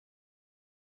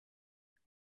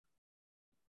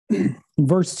 In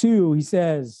verse 2, he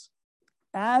says,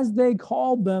 as they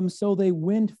called them, so they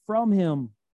went from him.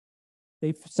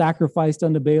 They sacrificed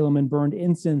unto Balaam and burned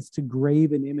incense to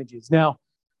graven images. Now,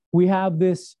 we have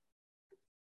this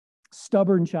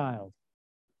stubborn child.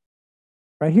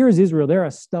 Right here is Israel. They're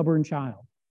a stubborn child.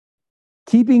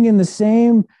 Keeping in the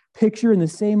same picture, in the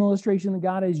same illustration that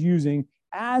God is using,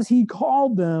 as he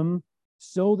called them,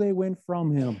 so they went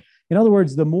from him. In other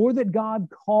words, the more that God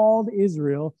called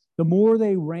Israel, the more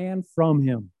they ran from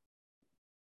him.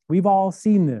 We've all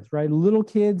seen this, right? Little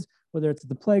kids, whether it's at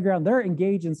the playground, they're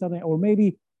engaged in something, or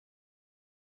maybe,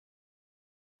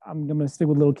 I'm going to stick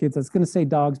with little kids. I was going to say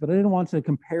dogs, but I didn't want to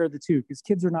compare the two because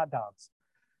kids are not dogs.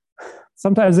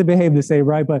 Sometimes they behave the same,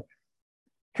 right? But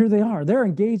Here they are. They're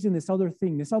engaged in this other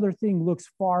thing. This other thing looks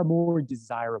far more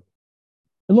desirable.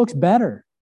 It looks better.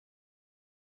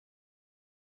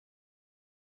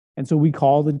 And so we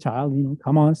call the child,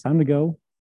 come on, it's time to go.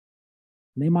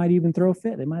 And they might even throw a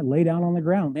fit. They might lay down on the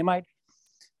ground. They might,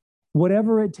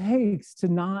 whatever it takes to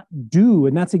not do.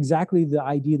 And that's exactly the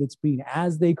idea that's being,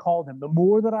 as they called him. The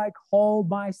more that I called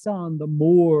my son, the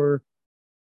more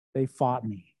they fought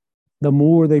me, the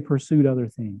more they pursued other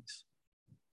things.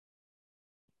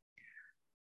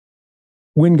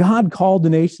 When God called the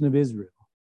nation of Israel,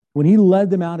 when he led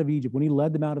them out of Egypt, when he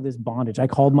led them out of this bondage, I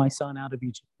called my son out of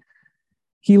Egypt.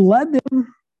 He led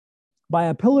them by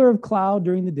a pillar of cloud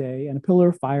during the day and a pillar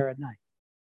of fire at night.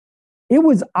 It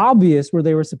was obvious where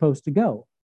they were supposed to go.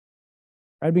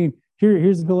 I mean,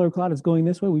 here's the pillar of cloud. It's going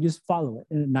this way. We just follow it.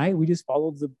 And at night, we just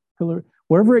follow the pillar.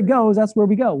 Wherever it goes, that's where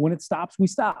we go. When it stops, we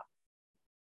stop.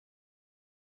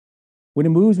 When it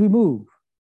moves, we move.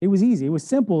 It was easy. It was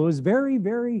simple. It was very,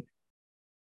 very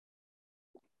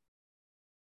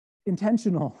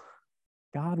intentional.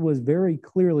 God was very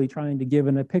clearly trying to give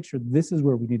in a picture. This is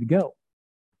where we need to go.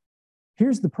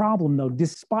 Here's the problem, though.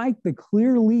 Despite the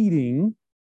clear leading,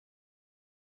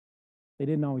 they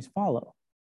didn't always follow.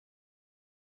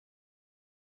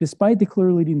 Despite the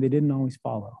clear leading, they didn't always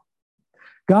follow.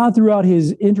 God, throughout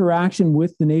his interaction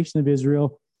with the nation of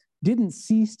Israel, didn't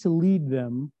cease to lead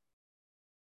them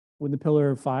when the pillar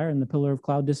of fire and the pillar of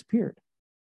cloud disappeared.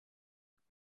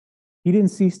 He didn't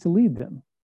cease to lead them.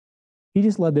 He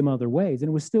just led them other ways. And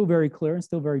it was still very clear and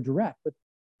still very direct. But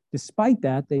despite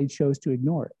that, they chose to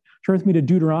ignore it. Turn with me to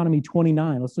Deuteronomy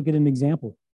 29. Let's look at an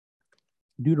example.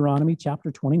 Deuteronomy chapter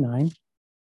 29.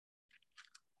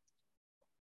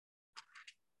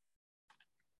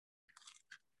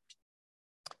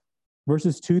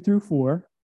 Verses 2 through 4.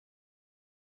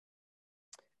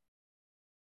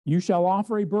 You shall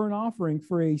offer a burnt offering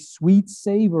for a sweet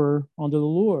savor unto the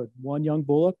Lord, 1 young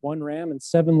bullock, 1 ram, and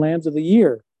 7 lambs of the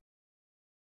year.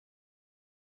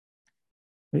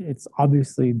 It's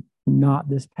obviously not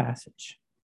this passage.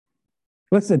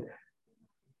 Listen.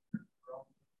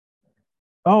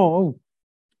 I'm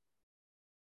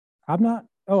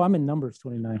in Numbers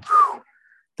 29.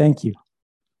 Thank you.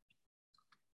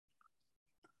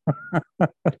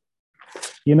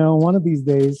 One of these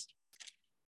days.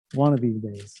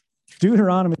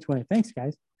 Deuteronomy 20. Thanks,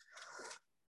 guys.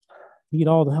 Need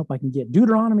all the help I can get.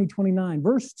 Deuteronomy 29,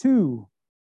 verse 2,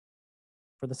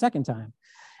 for the second time.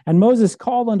 And Moses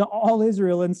called unto all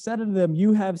Israel and said unto them,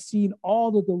 you have seen all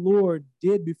that the Lord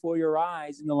did before your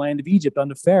eyes in the land of Egypt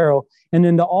unto Pharaoh and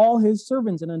unto all his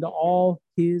servants and unto all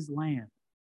his land.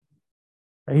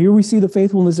 Right, here we see the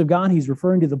faithfulness of God. He's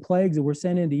referring to the plagues that were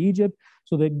sent into Egypt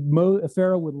so that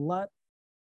Pharaoh would let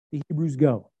the Hebrews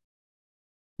go.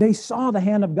 They saw the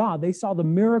hand of God. They saw the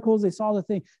miracles. They saw the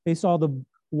thing. They saw the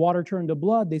water turn to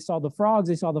blood. They saw the frogs.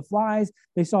 They saw the flies.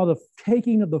 They saw the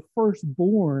taking of the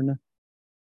firstborn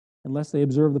unless they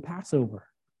observed the Passover.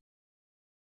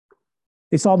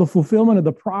 They saw the fulfillment of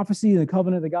the prophecy and the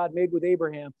covenant that God made with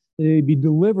Abraham, that they'd be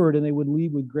delivered and they would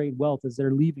leave with great wealth as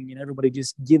they're leaving, and everybody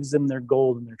just gives them their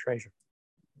gold and their treasure.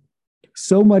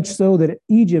 So much so that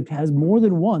Egypt has more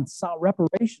than once sought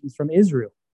reparations from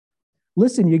Israel.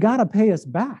 Listen, you got to pay us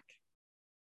back.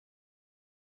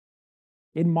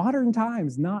 In modern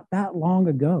times, not that long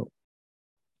ago.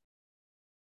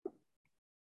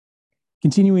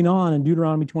 Continuing on in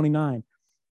Deuteronomy 29.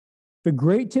 The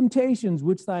great temptations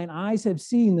which thine eyes have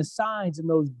seen, the signs and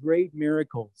those great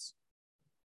miracles.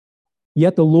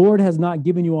 Yet the Lord has not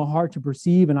given you a heart to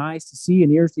perceive and eyes to see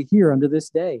and ears to hear unto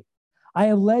this day. I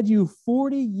have led you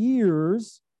 40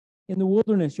 years in the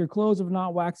wilderness. Your clothes have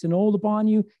not waxen old upon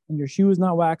you, and your shoe is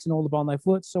not waxen old upon thy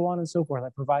foot, so on and so forth. I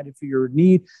provided for your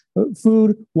need,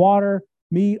 food, water,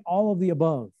 meat, all of the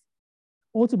above.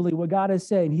 Ultimately, what God is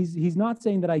saying, he's not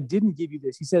saying that I didn't give you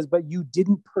this. He says, but you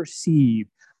didn't perceive.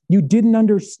 You didn't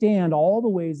understand all the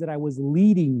ways that I was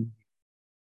leading you,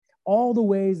 all the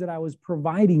ways that I was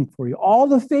providing for you, all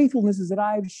the faithfulnesses that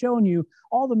I've shown you,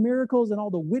 all the miracles and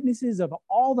all the witnesses of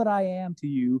all that I am to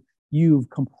you, you've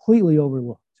completely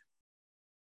overlooked.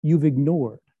 You've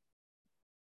ignored.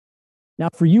 Now,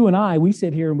 for you and I, we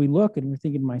sit here and we look and we're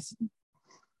thinking,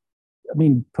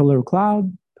 pillar of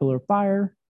cloud, pillar of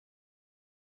fire.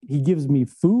 He gives me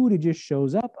food. It just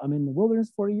shows up. I'm in the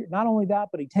wilderness 40 years. Not only that,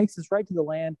 but he takes us right to the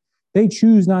land. They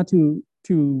choose not to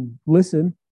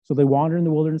listen. So they wander in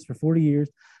the wilderness for 40 years.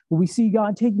 But we see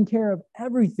God taking care of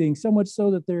everything, so much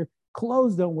so that their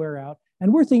clothes don't wear out.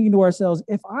 And we're thinking to ourselves,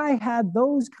 if I had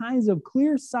those kinds of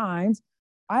clear signs,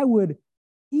 I would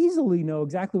easily know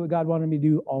exactly what God wanted me to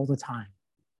do all the time.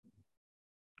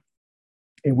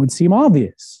 It would seem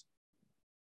obvious.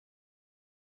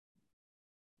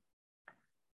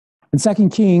 In 2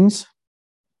 Kings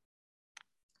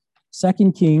chapter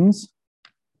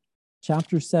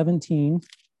 17,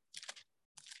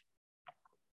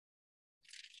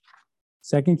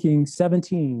 2 Kings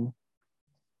 17,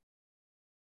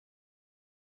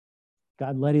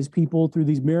 God led his people through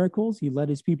these miracles. He led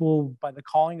his people by the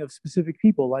calling of specific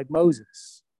people like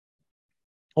Moses.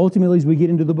 Ultimately, as we get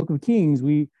into the book of Kings,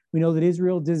 we know that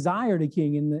Israel desired a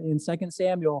king. In 2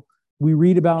 Samuel, we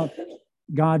read about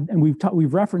God, and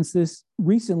we've referenced this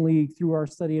recently through our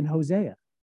study in Hosea.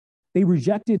 They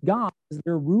rejected God as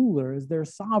their ruler, as their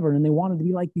sovereign, and they wanted to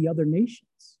be like the other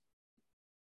nations.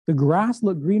 The grass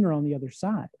looked greener on the other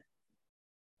side.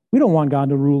 We don't want God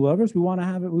to rule over us. We want to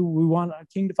have it. We want a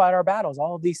king to fight our battles,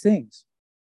 all of these things.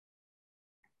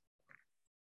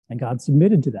 And God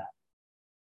submitted to that.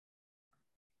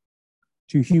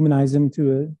 To humanize him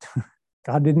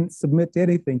God didn't submit to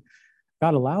anything.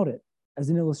 God allowed it as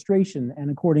an illustration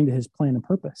and according to his plan and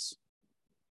purpose.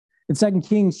 In 2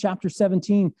 Kings chapter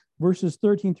 17, verses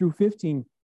 13 through 15,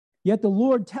 yet the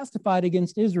Lord testified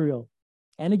against Israel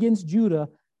and against Judah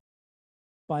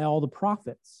by all the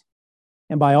prophets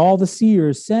and by all the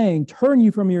seers, saying, turn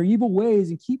you from your evil ways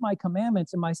and keep my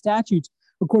commandments and my statutes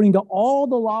according to all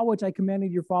the law which I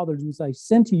commanded your fathers, which I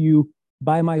sent to you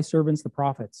by my servants the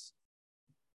prophets.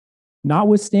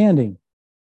 Notwithstanding,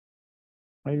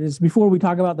 right, just before we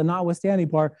talk about the notwithstanding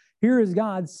part, here is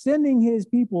God sending his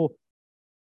people.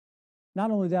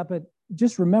 Not only that, but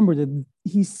just remember that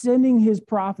he's sending his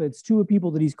prophets to a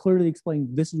people that he's clearly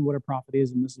explained this is what a prophet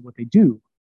is and this is what they do.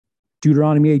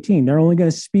 Deuteronomy 18, they're only going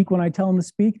to speak when I tell them to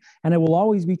speak, and it will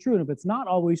always be true. And if it's not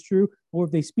always true, or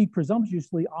if they speak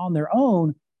presumptuously on their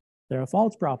own, they're a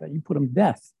false prophet. You put them to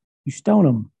death. You stone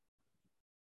them.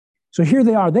 So here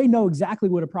they are. They know exactly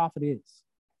what a prophet is.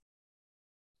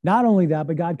 Not only that,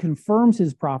 but God confirms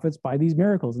his prophets by these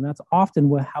miracles, and that's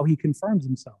often how he confirms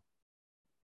himself.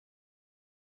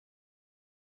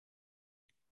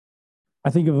 I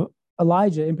think of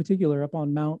Elijah in particular up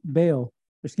on Mount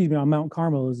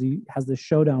Carmel, as he has this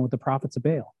showdown with the prophets of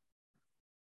Baal.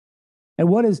 And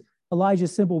what is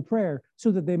Elijah's simple prayer? So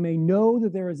that they may know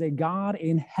that there is a God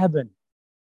in heaven.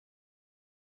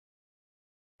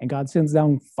 And God sends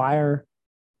down fire.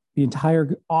 The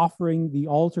entire offering, the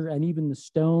altar, and even the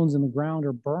stones in the ground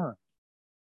are burned.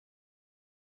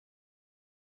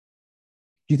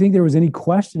 Do you think there was any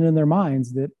question in their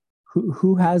minds that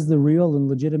who has the real and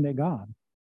legitimate God?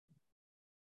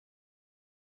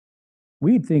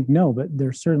 We'd think no, but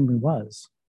there certainly was.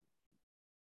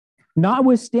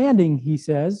 Notwithstanding, he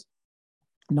says,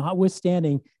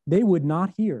 they would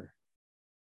not hear.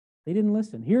 They didn't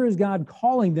listen. Here is God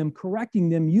calling them, correcting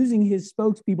them, using his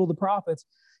spokespeople, the prophets,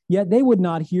 yet they would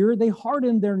not hear. They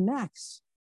hardened their necks,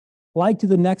 like to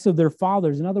the necks of their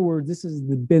fathers. In other words, this has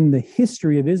been the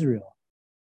history of Israel.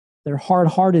 Their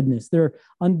hard-heartedness, their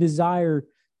undesire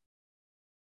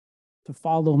to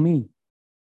follow me,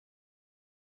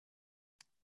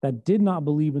 that did not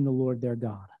believe in the Lord their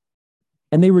God.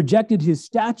 And they rejected his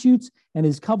statutes and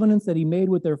his covenants that he made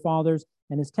with their fathers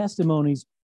and his testimonies,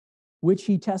 which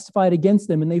he testified against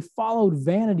them. And they followed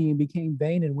vanity and became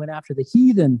vain and went after the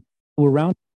heathen who were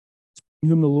around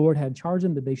whom the Lord had charged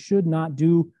them that they should not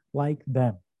do like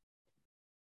them.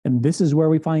 And this is where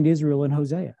we find Israel in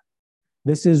Hosea.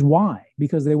 This is why,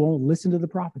 because they won't listen to the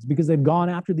prophets, because they've gone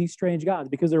after these strange gods,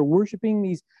 because they're worshiping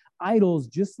these idols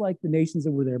just like the nations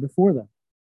that were there before them.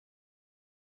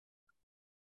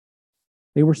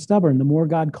 They were stubborn. The more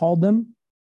God called them,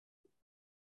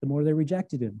 the more they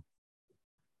rejected him.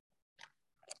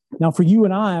 Now, for you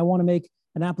and I want to make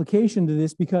an application to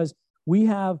this because we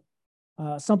have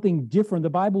something different.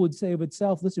 The Bible would say of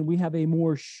itself, listen, we have a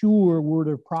more sure word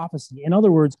of prophecy. In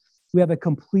other words, we have a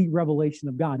complete revelation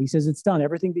of God. He says it's done.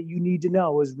 Everything that you need to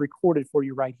know is recorded for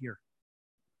you right here.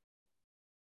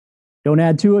 Don't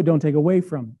add to it. Don't take away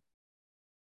from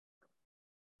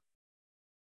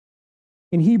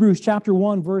it. In Hebrews chapter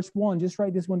 1, verse 1, just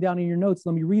write this one down in your notes.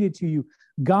 Let me read it to you.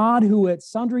 God, who at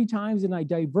sundry times in a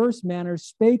diverse manner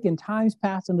spake in times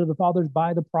past unto the fathers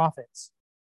by the prophets.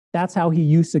 That's how he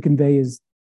used to convey his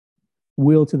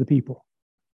will to the people.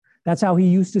 That's how he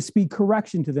used to speak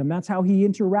correction to them. That's how he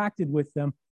interacted with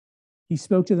them. He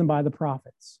spoke to them by the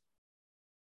prophets.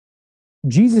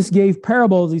 Jesus gave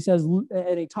parables, he says,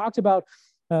 and he talked about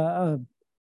a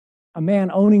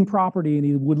man owning property, and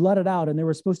he would let it out, and they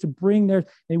were supposed to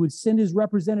they would send his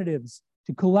representatives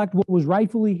to collect what was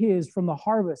rightfully his from the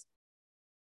harvest,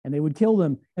 and they would kill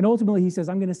them. And ultimately, he says,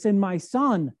 I'm going to send my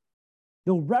son.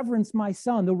 They'll reverence my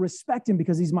son. They'll respect him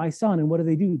because he's my son. And what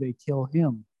do? They kill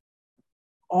him.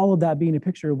 All of that being a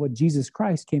picture of what Jesus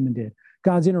Christ came and did.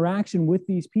 God's interaction with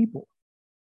these people.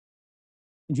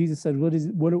 And Jesus said, what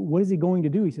is he going to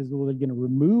do? He says, well, they're going to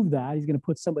remove that. He's going to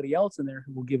put somebody else in there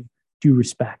who will give due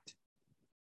respect.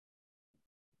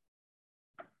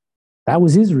 That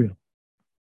was Israel.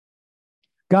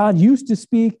 God used to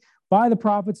speak by the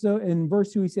prophets. So in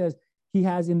verse 2, he says, he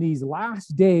has in these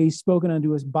last days spoken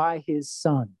unto us by his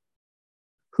Son,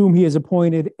 whom he has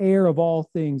appointed heir of all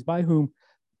things, by whom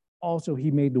also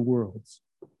he made the worlds.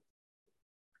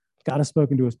 God has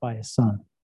spoken to us by his Son.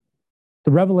 The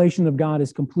revelation of God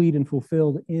is complete and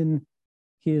fulfilled in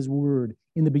his word.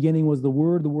 In the beginning was the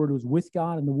Word was with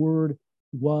God, and the Word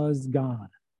was God.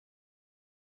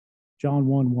 John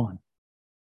 1:1.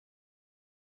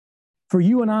 For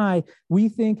you and I, we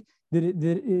think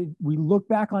that we look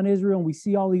back on Israel and we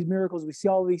see all these miracles, we see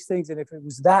all these things, and if it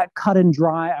was that cut and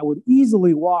dry, I would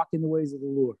easily walk in the ways of the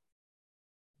Lord.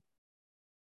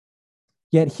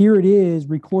 Yet here it is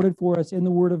recorded for us in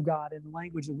the Word of God in the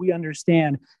language that we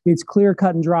understand. It's clear,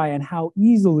 cut, and dry. And how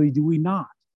easily do we not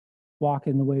walk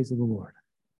in the ways of the Lord?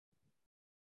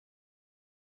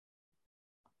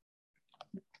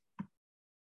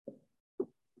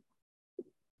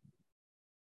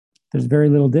 There's very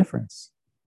little difference.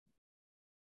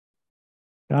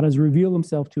 God has revealed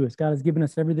himself to us. God has given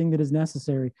us everything that is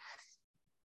necessary.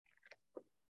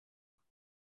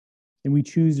 And we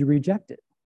choose to reject it.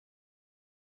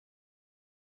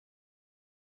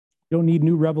 We don't need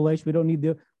new revelation.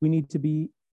 We need to be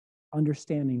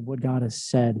understanding what God has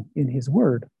said in his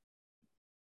word.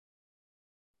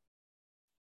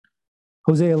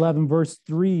 Hosea 11, verse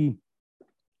 3,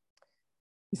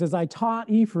 he says, I taught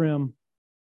Ephraim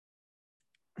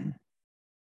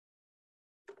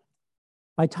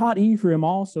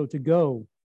also to go,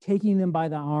 taking them by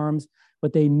the arms,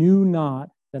 but they knew not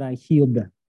that I healed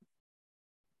them.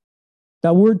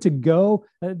 That word to go,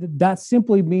 that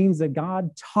simply means that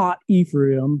God taught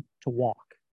Ephraim to walk.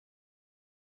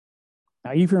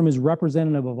 Now, Ephraim is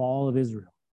representative of all of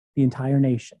Israel, the entire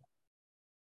nation.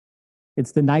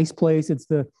 It's the nice place. It's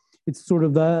sort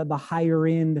of the higher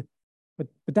end, but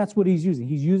that's what he's using.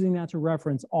 He's using that to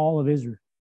reference all of Israel.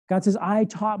 God says, I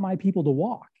taught my people to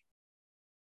walk.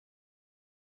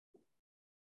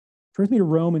 Turn with me to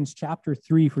Romans chapter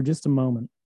 3 for just a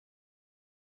moment.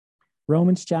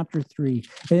 Romans chapter 3.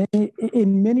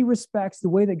 In many respects, the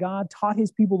way that God taught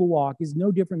his people to walk is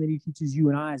no different than he teaches you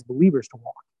and I as believers to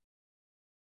walk.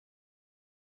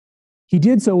 He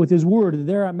did so with his word.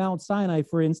 There at Mount Sinai,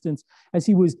 for instance, as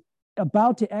he was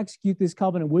about to execute this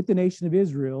covenant with the nation of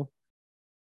Israel,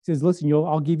 he says, listen,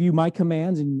 I'll give you my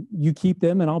commands and you keep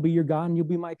them and I'll be your God and you'll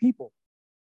be my people.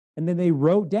 And then they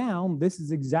wrote down, this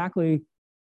is exactly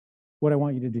what I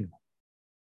want you to do.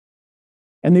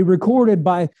 And they recorded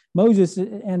by Moses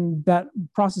and that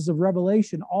process of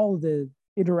revelation, all of the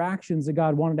interactions that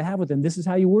God wanted to have with them. This is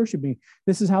how you worship me.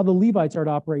 This is how the Levites are to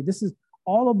operate. This is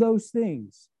all of those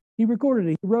things. He recorded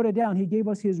it. He wrote it down. He gave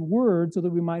us his word so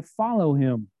that we might follow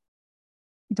him.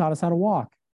 He taught us how to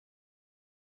walk.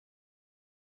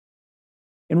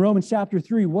 In Romans chapter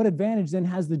 3, what advantage then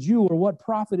has the Jew, or what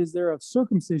profit is there of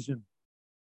circumcision?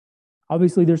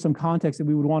 Obviously, there's some context that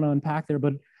we would want to unpack there,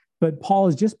 but Paul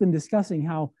has just been discussing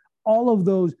how all of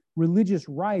those religious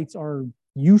rites are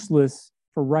useless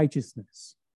for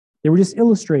righteousness. They were just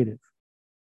illustrative.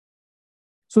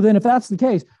 So then if that's the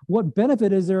case, what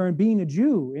benefit is there in being a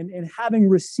Jew and having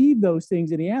received those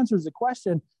things? And he answers the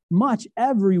question much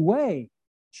every way.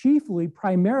 Chiefly,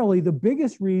 primarily, the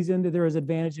biggest reason that there is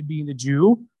advantage in being a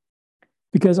Jew,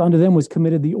 because unto them was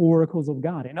committed the oracles of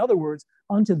God. In other words,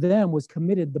 unto them was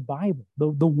committed the Bible, the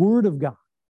word of God.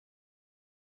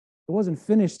 It wasn't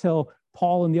finished till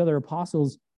Paul and the other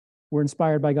apostles were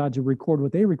inspired by God to record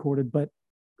what they recorded, but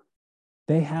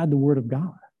they had the word of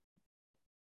God.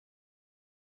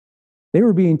 They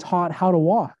were being taught how to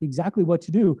walk, exactly what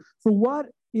to do. For what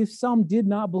if some did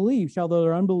not believe? Shall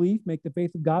their unbelief make the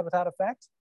faith of God without effect?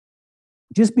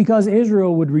 Just because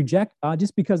Israel would reject God,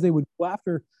 just because they would go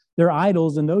after their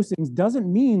idols and those things,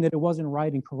 doesn't mean that it wasn't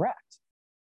right and correct.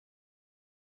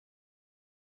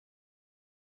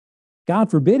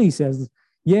 God forbid, he says,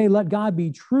 yea, let God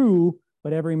be true,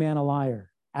 but every man a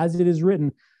liar. As it is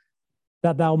written,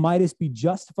 that thou mightest be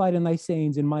justified in thy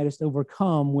sayings and mightest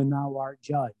overcome when thou art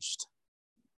judged.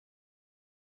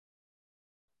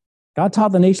 God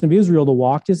taught the nation of Israel to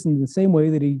walk just in the same way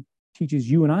that he teaches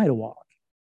you and I to walk,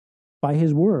 by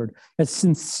his word. As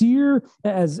sincere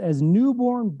as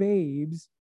newborn babes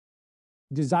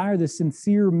desire the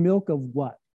sincere milk of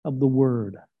what? Of the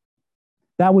word.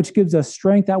 That which gives us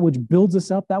strength, that which builds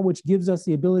us up, that which gives us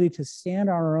the ability to stand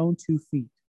on our own 2 feet.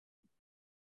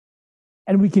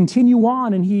 And we continue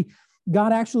on, and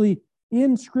God actually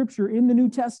in Scripture, in the New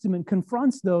Testament,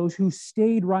 confronts those who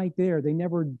stayed right there. They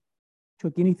never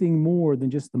took anything more than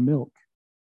just the milk.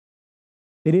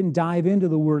 They didn't dive into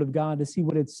the Word of God to see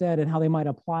what it said and how they might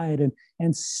apply it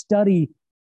and study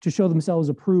to show themselves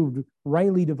approved,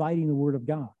 rightly dividing the Word of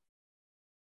God.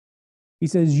 He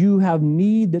says, you have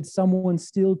need that someone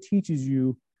still teaches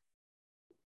you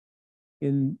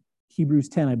in Hebrews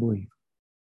 10, I believe.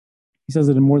 He says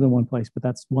it in more than one place, but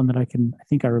that's one that I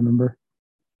think I remember.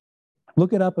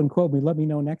 Look it up and quote me. Let me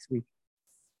know next week.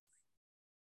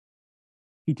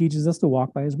 He teaches us to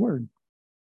walk by his word.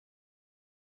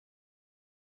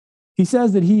 He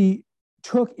says that he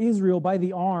took Israel by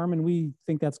the arm, and we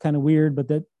think that's kind of weird, but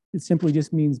that it simply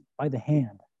just means by the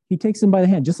hand. He takes them by the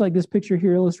hand, just like this picture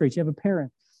here illustrates. You have a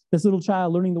parent, this little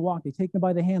child learning to walk. They take them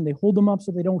by the hand. They hold them up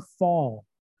so they don't fall.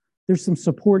 There's some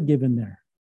support given there.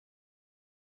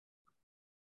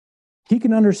 He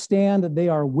can understand that they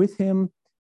are with him.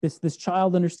 This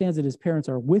child understands that his parents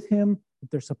are with him,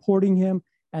 that they're supporting him,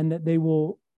 and that they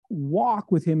will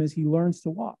walk with him as he learns to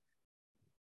walk.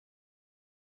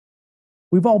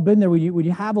 We've all been there when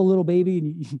you have a little baby,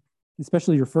 and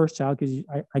especially your first child, because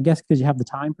I guess because you have the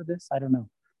time for this, I don't know.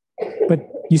 But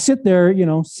you sit there,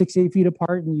 6-8 feet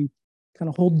apart, and you kind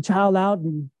of hold the child out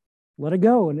and let it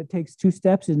go. And it takes 2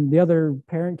 steps, and the other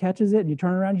parent catches it, and you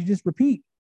turn around, you just repeat.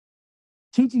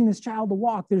 Teaching this child to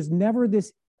walk, there's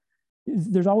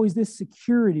always this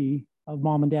security of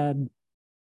mom and dad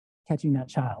catching that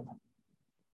child.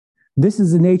 This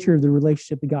is the nature of the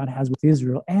relationship that God has with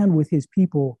Israel and with his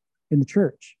people in the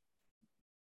church.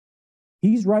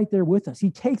 He's right there with us. He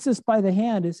takes us by the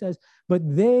hand. It says, but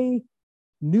they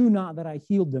knew not that I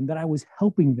healed them, that I was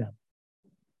helping them.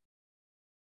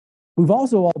 We've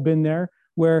also all been there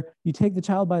where you take the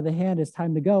child by the hand, it's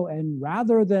time to go. And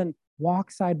rather than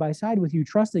walk side by side with you,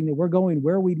 trusting that we're going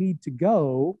where we need to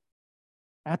go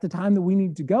at the time that we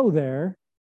need to go there,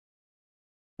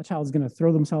 a child's going to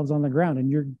throw themselves on the ground and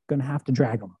you're going to have to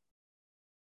drag them.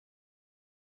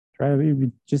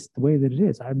 Just the way that it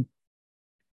is.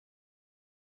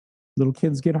 Little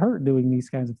kids get hurt doing these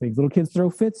kinds of things. Little kids throw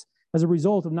fits as a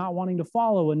result of not wanting to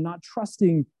follow and not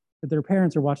trusting that their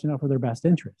parents are watching out for their best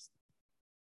interest.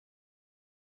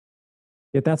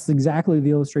 Yet that's exactly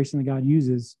the illustration that God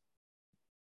uses.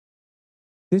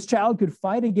 This child could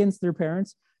fight against their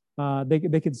parents.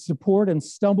 They could support and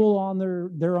stumble on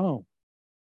their own.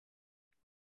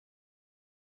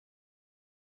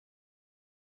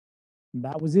 And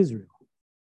that was Israel.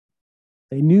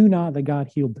 They knew not that God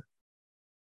healed them.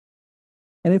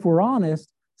 And if we're honest,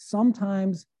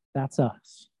 sometimes that's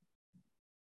us.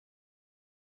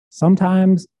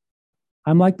 Sometimes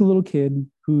I'm like the little kid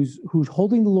who's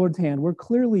holding the Lord's hand. We're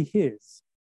clearly his.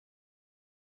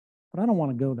 But I don't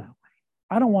want to go that way.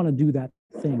 I don't want to do that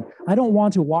thing. I don't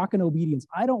want to walk in obedience.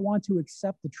 I don't want to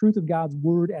accept the truth of God's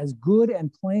word as good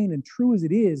and plain and true as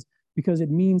it is because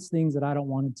it means things that I don't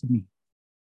want it to mean.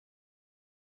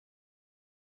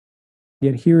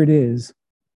 Yet here it is.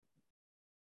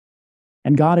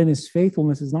 And God in his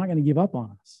faithfulness is not going to give up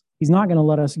on us. He's not going to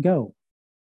let us go.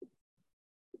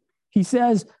 He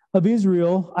says of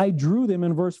Israel, I drew them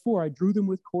in verse 4. I drew them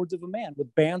with cords of a man,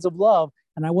 with bands of love.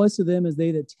 And I was to them as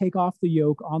they that take off the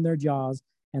yoke on their jaws,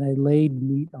 and I laid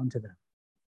meat unto them.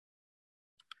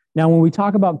 Now, when we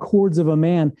talk about cords of a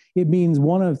man, it means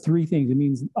one of 3 things. It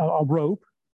means a rope,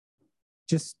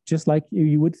 just like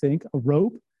you would think, a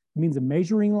rope. It means a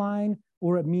measuring line,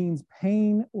 or it means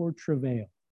pain or travail.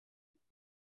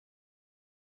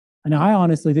 And I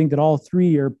honestly think that all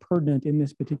 3 are pertinent in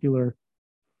this particular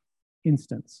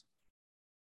instance.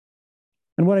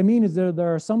 And what I mean is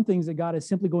there are some things that God is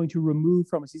simply going to remove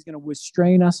from us. He's going to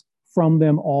restrain us from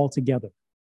them altogether.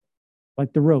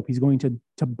 Like the rope, he's going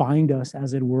to bind us,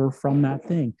 as it were, from that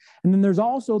thing. And then there's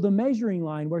also the measuring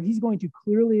line where he's going to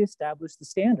clearly establish the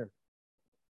standard.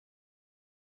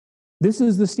 This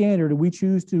is the standard, and we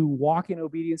choose to walk in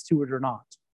obedience to it or not.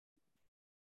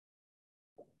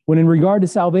 When in regard to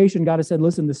salvation, God has said,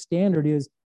 listen, the standard is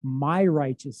my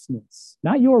righteousness,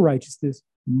 not your righteousness,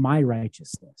 my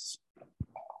righteousness.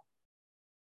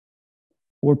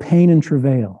 Or pain and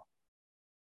travail,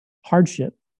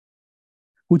 hardship,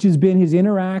 which has been his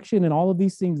interaction and all of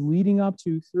these things leading up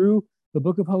to through the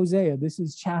book of Hosea. This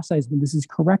is chastisement. This is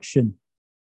correction.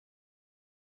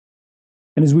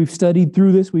 And as we've studied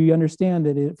through this, we understand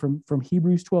that from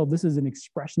Hebrews 12, this is an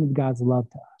expression of God's love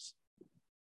to us.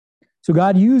 So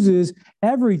God uses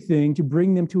everything to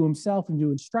bring them to himself and to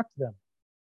instruct them.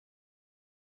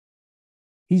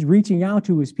 He's reaching out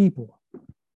to his people.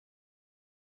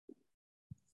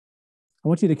 I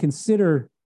want you to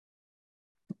consider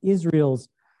Israel's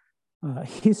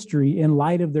history in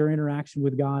light of their interaction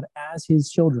with God as his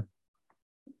children.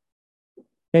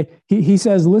 Okay? He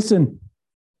says, listen,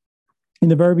 in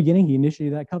the very beginning, he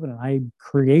initiated that covenant. I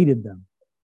created them.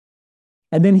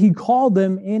 And then he called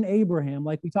them in Abraham,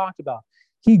 like we talked about.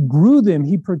 He grew them.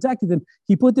 He protected them.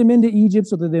 He put them into Egypt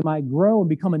so that they might grow and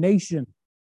become a nation.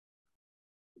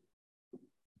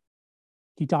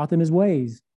 He taught them his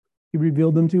ways. He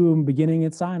revealed them to them beginning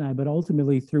at Sinai, but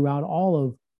ultimately throughout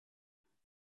all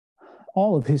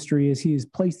of history, as he has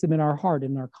placed them in our heart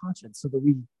and our conscience so that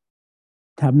we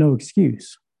have no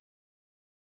excuse.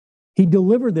 He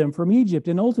delivered them from Egypt.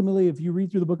 And ultimately, if you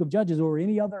read through the book of Judges or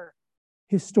any other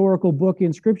historical book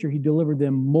in Scripture, he delivered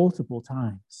them multiple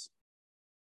times.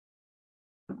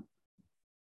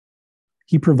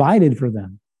 He provided for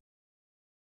them.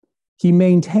 He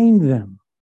maintained them.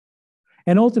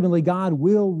 And ultimately, God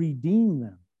will redeem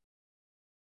them.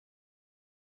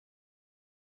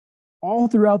 All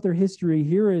throughout their history,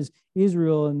 here is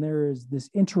Israel, and there is this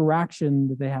interaction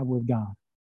that they have with God.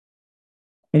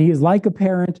 And he is like a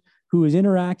parent who is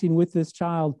interacting with this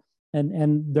child.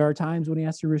 And there are times when he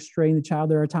has to restrain the child.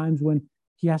 There are times when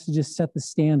he has to just set the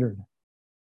standard.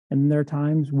 And there are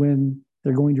times when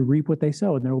they're going to reap what they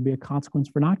sow, and there will be a consequence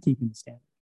for not keeping the standard.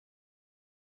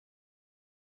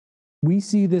 We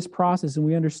see this process and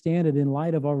we understand it in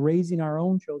light of our raising our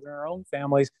own children, our own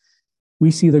families. We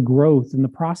see the growth and the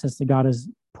process that God has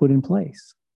put in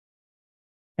place.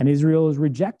 And Israel is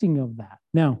rejecting of that.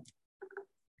 Now,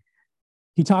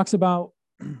 he talks about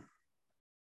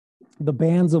the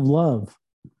bands of love.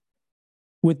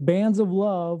 With bands of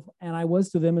love, and I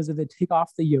was to them as if they take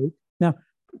off the yoke. Now,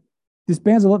 this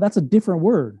bands of love, that's a different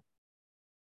word.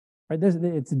 Right?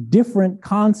 It's a different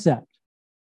concept.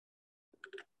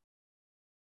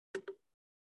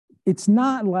 It's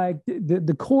not like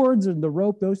the cords and the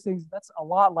rope, those things, that's a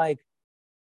lot like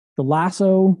the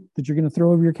lasso that you're going to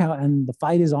throw over your cow and the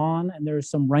fight is on and there's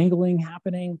some wrangling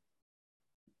happening.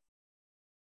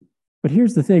 But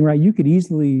here's the thing, right? You could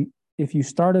easily, if you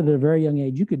started at a very young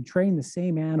age, you could train the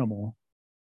same animal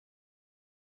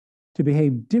to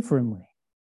behave differently.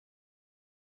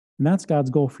 And that's God's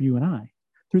goal for you and I.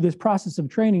 Through this process of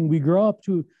training, we grow up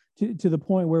to the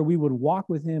point where we would walk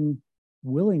with him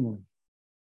willingly.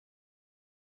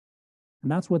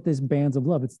 And that's what this bands of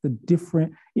love, it's the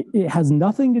different, it has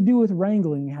nothing to do with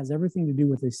wrangling. It has everything to do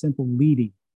with a simple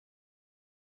leading.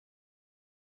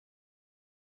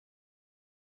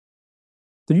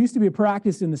 There used to be a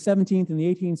practice in the 17th and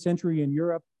the 18th century in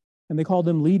Europe, and they called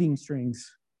them leading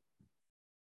strings.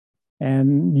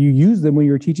 And you use them when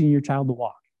you're teaching your child to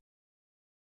walk.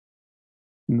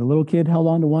 And the little kid held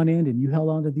on to one end and you held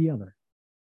on to the other.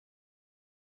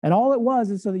 And all it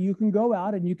was is so that you can go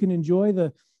out and you can enjoy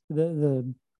the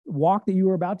walk that you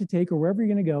were about to take or wherever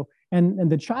you're going to go. And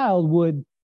the child would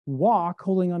walk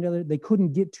holding on to the other. They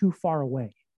couldn't get too far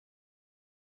away.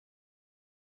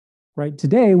 Right?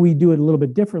 Today, we do it a little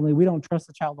bit differently. We don't trust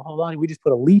the child to hold on. We just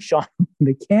put a leash on them.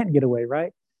 They can't get away,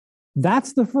 right?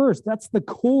 That's the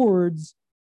cords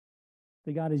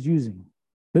that God is using.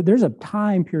 But there's a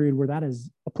time period where that is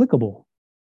applicable.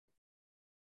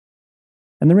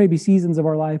 And there may be seasons of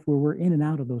our life where we're in and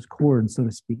out of those cords, so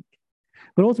to speak.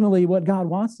 But ultimately, what God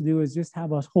wants to do is just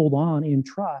have us hold on in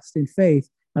trust, in faith,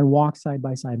 and walk side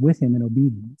by side with him in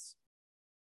obedience.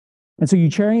 And so you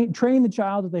train the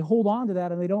child that they hold on to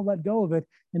that and they don't let go of it,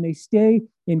 and they stay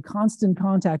in constant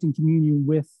contact and communion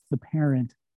with the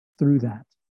parent through that.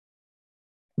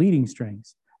 Leading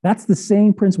strings. That's the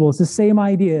same principle. It's the same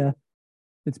idea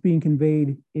that's being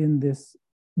conveyed in this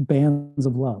bands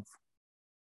of love.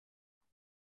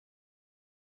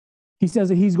 He says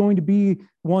that he's going to be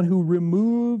one who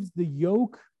removes the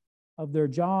yoke of their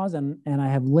jaws, and I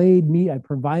have laid meat, I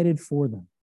provided for them.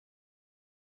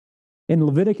 In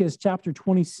Leviticus chapter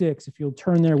 26, if you'll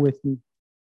turn there with me,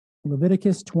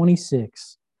 Leviticus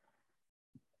 26.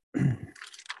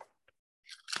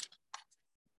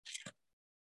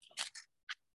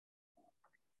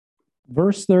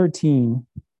 Verse 13,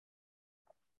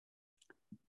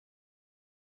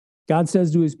 God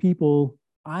says to his people,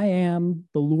 I am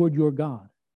the Lord your God,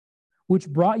 which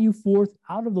brought you forth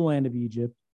out of the land of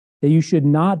Egypt, that you should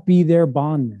not be their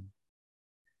bondmen.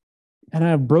 And I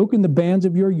have broken the bands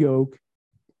of your yoke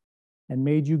and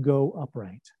made you go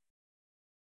upright.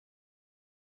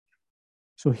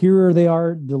 So here they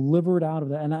are delivered out of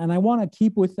that. And I want to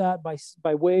keep with that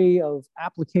by way of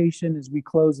application as we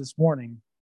close this morning.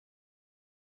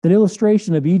 That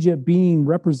illustration of Egypt being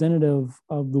representative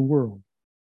of the world.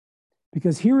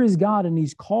 Because here is God, and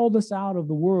he's called us out of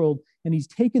the world, and he's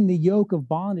taken the yoke of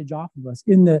bondage off of us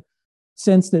in the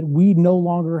sense that we no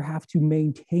longer have to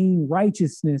maintain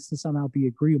righteousness to somehow be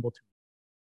agreeable to him.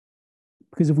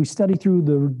 Because if we study through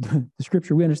the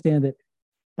scripture, we understand that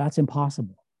that's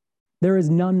impossible. There is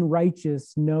none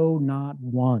righteous, no, not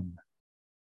one.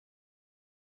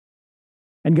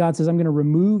 And God says, I'm going to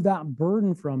remove that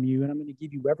burden from you, and I'm going to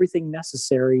give you everything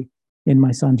necessary in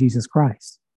my son, Jesus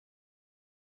Christ.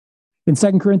 In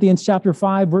 2 Corinthians chapter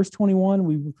 5, verse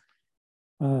 21,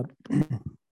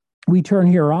 we turn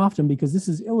here often because this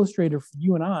is illustrative for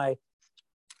you and I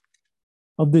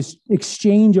of this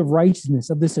exchange of righteousness,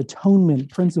 of this atonement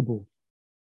principle.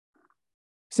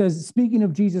 It says, speaking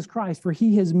of Jesus Christ, for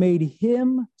he has made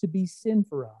him to be sin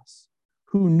for us,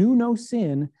 who knew no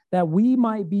sin, that we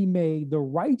might be made the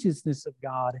righteousness of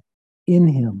God in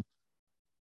him.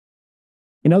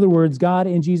 In other words, God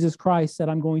in Jesus Christ said,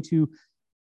 I'm going to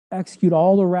execute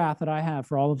all the wrath that I have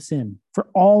for all of sin, for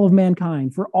all of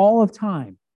mankind, for all of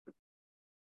time.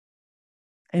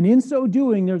 And in so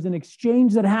doing, there's an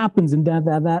exchange that happens, and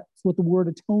that's what the word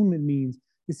atonement means,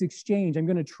 this exchange. I'm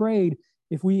going to trade,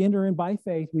 if we enter in by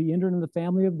faith, we enter into the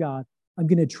family of God, I'm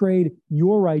going to trade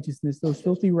your righteousness, those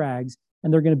filthy rags,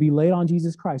 and they're going to be laid on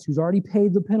Jesus Christ, who's already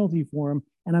paid the penalty for him,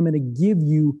 and I'm going to give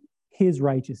you his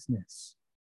righteousness.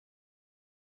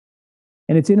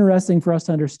 And it's interesting for us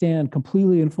to understand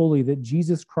completely and fully that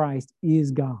Jesus Christ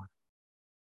is God.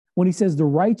 When he says the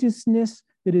righteousness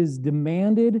that is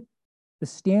demanded, the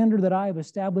standard that I have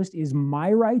established is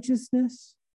my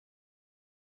righteousness,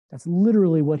 that's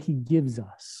literally what he gives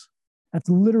us. That's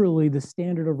literally the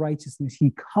standard of righteousness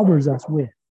he covers us with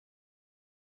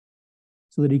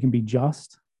so that he can be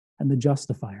just and the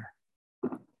justifier.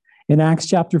 In Acts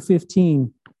chapter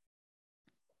 15,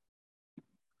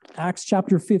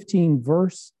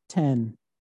 verse 10.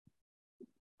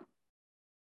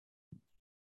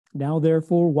 Now,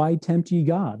 therefore, why tempt ye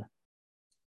God?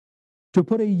 To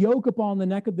put a yoke upon the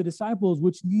neck of the disciples,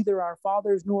 which neither our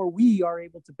fathers nor we are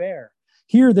able to bear.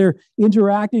 Here they're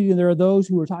interacting, and there are those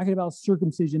who are talking about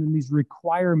circumcision and these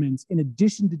requirements in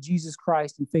addition to Jesus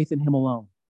Christ and faith in him alone.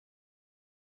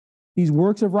 These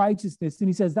works of righteousness, and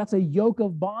he says that's a yoke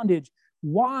of bondage.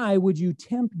 Why would you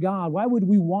tempt God? Why would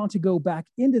we want to go back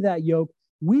into that yoke?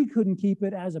 We couldn't keep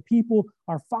it as a people.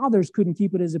 Our fathers couldn't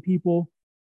keep it as a people.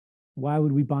 Why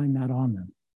would we bind that on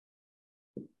them?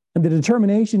 And the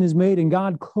determination is made, and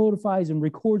God codifies and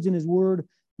records in his word,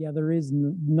 yeah, there is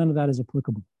none of that is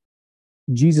applicable.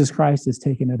 Jesus Christ has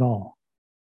taken it all.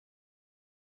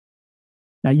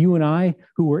 Now, you and I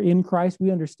who are in Christ,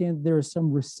 we understand that there is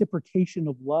some reciprocation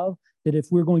of love, that if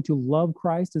we're going to love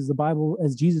Christ, as the Bible,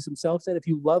 as Jesus himself said, if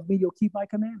you love me, you'll keep my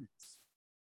commandments.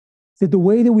 That the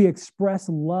way that we express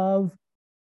love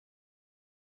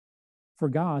for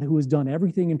God, who has done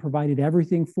everything and provided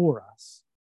everything for us,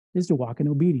 is to walk in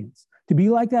obedience. To be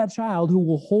like that child who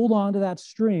will hold on to that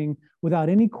string without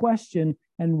any question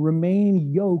and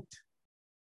remain yoked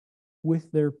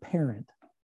with their parent.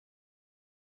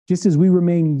 Just as we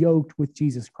remain yoked with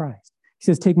Jesus Christ. He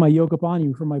says, take my yoke upon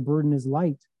you, for my burden is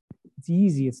light. It's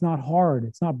easy. It's not hard.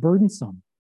 It's not burdensome.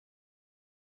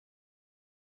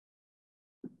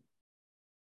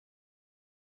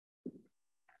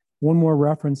 One more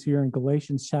reference here in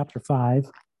Galatians chapter 5.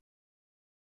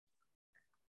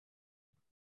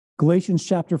 Galatians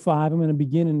chapter 5, I'm going to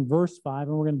begin in verse 5,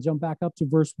 and we're going to jump back up to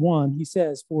verse 1. He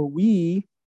says, for we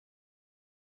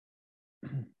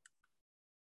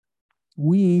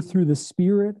through the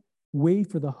Spirit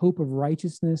wait for the hope of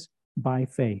righteousness by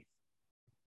faith.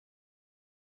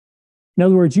 In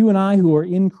other words, you and I who are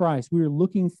in Christ, we are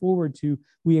looking forward to,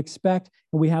 we expect,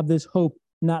 and we have this hope.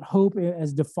 And that hope,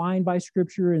 as defined by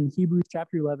Scripture in Hebrews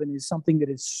chapter 11, is something that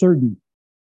is certain.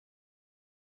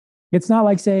 It's not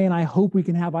like saying, I hope we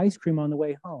can have ice cream on the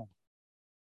way home.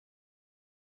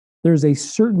 There's a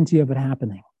certainty of it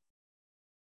happening.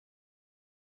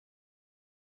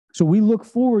 So we look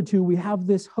forward to, we have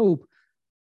this hope.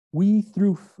 We,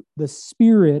 through the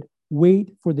Spirit,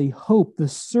 wait for the hope, the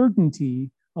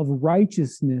certainty of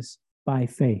righteousness by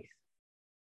faith.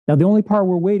 Now, the only part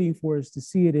we're waiting for is to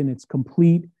see it in its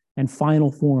complete and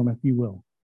final form, if you will.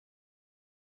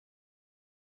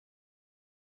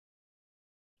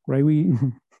 Right?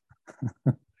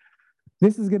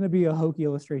 This is going to be a hokey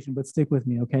illustration, but stick with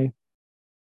me, okay?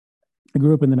 I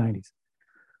grew up in the 90s.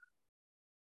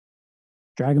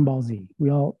 Dragon Ball Z. We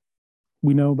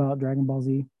know about Dragon Ball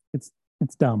Z. It's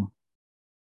dumb.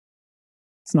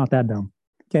 It's not that dumb,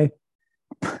 okay?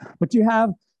 But you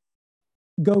have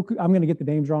Goku. I'm going to get the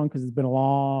names wrong because it's been a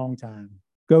long time.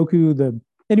 Goku,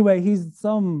 anyway, he's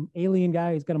some alien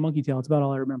guy. He's got a monkey tail. It's about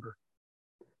all I remember.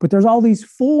 But there's all these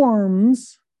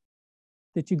forms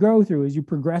that you go through as you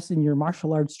progress in your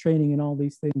martial arts training and all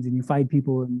these things, and you fight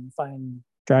people and you find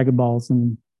Dragon Balls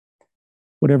and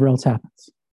whatever else happens.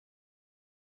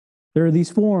 There are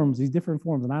these forms, these different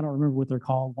forms, and I don't remember what they're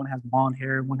called. One has blonde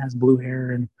hair, one has blue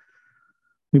hair, and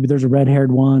maybe there's a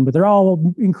red-haired one, but they're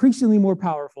all increasingly more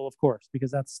powerful, of course,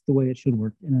 because that's the way it should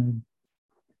work in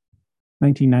a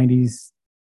 1990s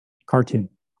cartoon.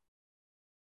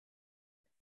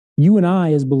 You and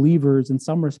I, as believers, in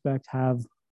some respect, have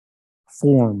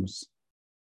forms,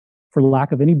 for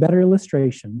lack of any better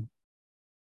illustration.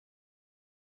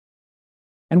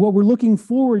 And what we're looking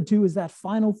forward to is that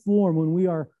final form when we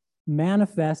are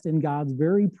manifest in God's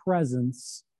very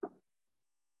presence,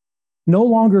 no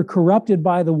longer corrupted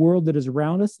by the world that is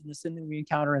around us and the sin that we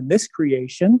encounter in this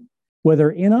creation, whether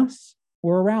in us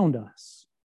or around us.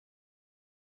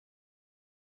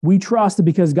 We trust that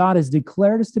because God has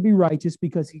declared us to be righteous,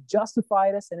 because he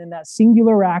justified us, and in that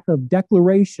singular act of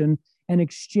declaration and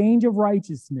exchange of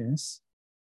righteousness,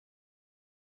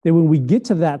 that when we get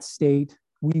to that state,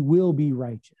 we will be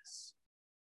righteous.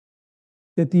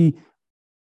 That the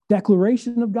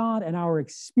declaration of God and our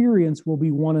experience will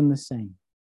be one and the same.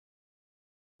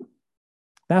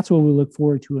 That's what we look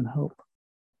forward to and hope.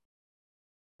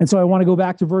 And so I want to go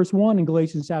back to verse 1 in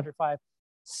Galatians chapter 5.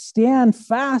 Stand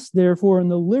fast, therefore, in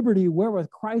the liberty wherewith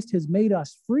Christ has made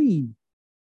us free,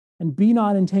 and be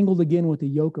not entangled again with the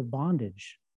yoke of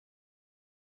bondage.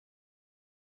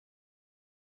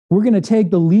 We're going to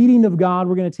take the leading of God.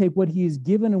 We're going to take what he has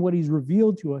given and what he's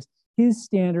revealed to us, his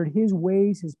standard, his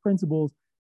ways, his principles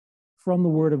from the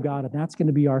word of God. And that's going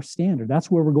to be our standard.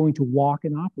 That's where we're going to walk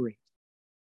and operate.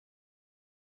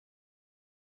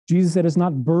 Jesus said it's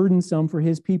not burdensome for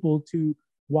his people to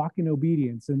walk in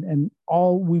obedience. And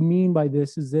all we mean by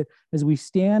this is that as we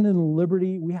stand in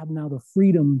liberty, we have now the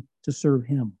freedom to serve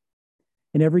him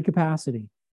in every capacity.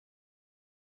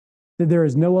 That there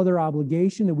is no other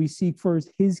obligation, that we seek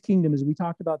first his kingdom, as we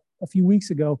talked about a few weeks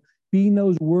ago, being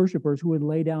those worshipers who would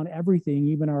lay down everything,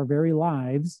 even our very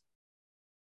lives,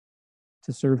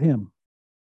 to serve him.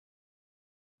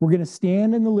 We're going to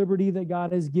stand in the liberty that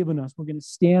God has given us. We're going to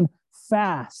stand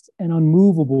fast and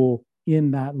unmovable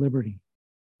in that liberty.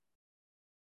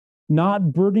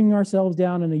 Not burdening ourselves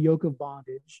down in a yoke of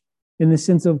bondage in the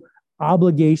sense of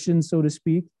obligation, so to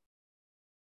speak,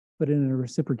 but in a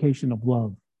reciprocation of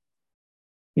love,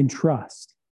 in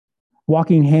trust,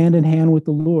 walking hand in hand with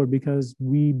the Lord because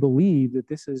we believe that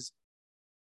this is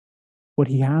what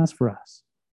he has for us.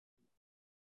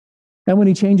 And when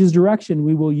he changes direction,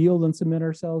 we will yield and submit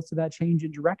ourselves to that change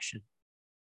in direction.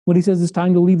 When he says it's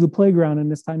time to leave the playground and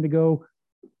it's time to go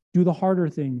do the harder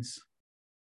things,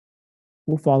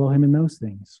 we'll follow him in those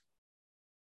things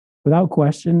without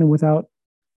question and without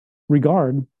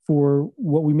regard for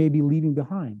what we may be leaving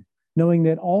behind, knowing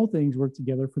that all things work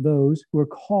together for those who are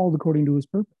called according to his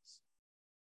purpose,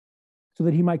 so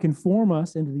that he might conform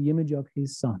us into the image of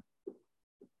his Son.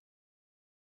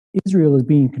 Israel is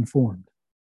being conformed,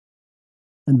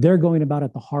 and they're going about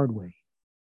it the hard way.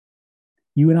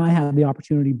 You and I have the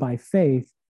opportunity by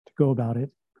faith to go about it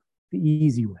the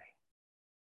easy way.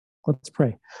 Let's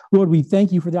pray. Lord, we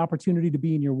thank you for the opportunity to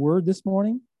be in your word this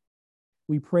morning.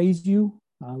 We praise you,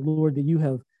 Lord, that you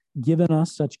have given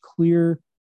us such clear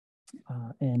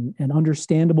and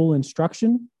understandable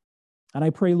instruction. And I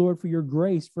pray, Lord, for your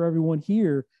grace for everyone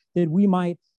here, that we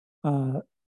might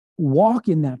walk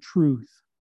in that truth,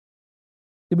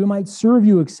 that we might serve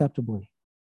you acceptably,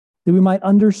 that we might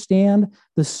understand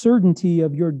the certainty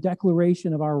of your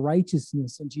declaration of our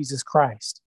righteousness in Jesus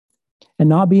Christ, and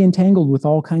not be entangled with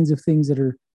all kinds of things that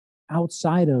are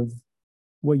outside of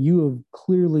what you have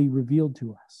clearly revealed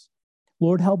to us.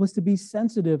 Lord, help us to be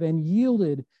sensitive and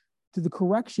yielded to the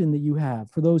correction that you have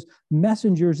for those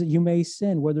messengers that you may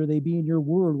send, whether they be in your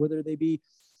word, whether they be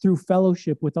through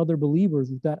fellowship with other believers,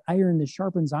 with that iron that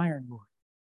sharpens iron, Lord.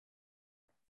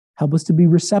 Help us to be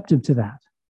receptive to that.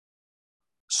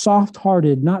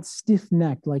 Soft-hearted, not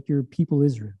stiff-necked like your people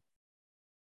Israel.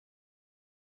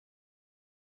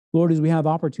 Lord, as we have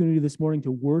opportunity this morning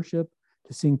to worship,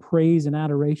 to sing praise and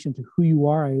adoration to who you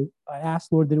are, I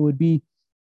ask, Lord, that it would be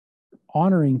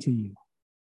honoring to you.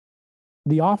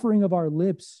 The offering of our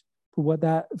lips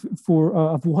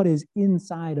of what is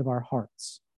inside of our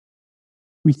hearts.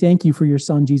 We thank you for your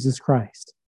Son, Jesus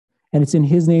Christ. And it's in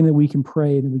his name that we can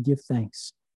pray and that we give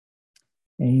thanks.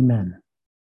 Amen.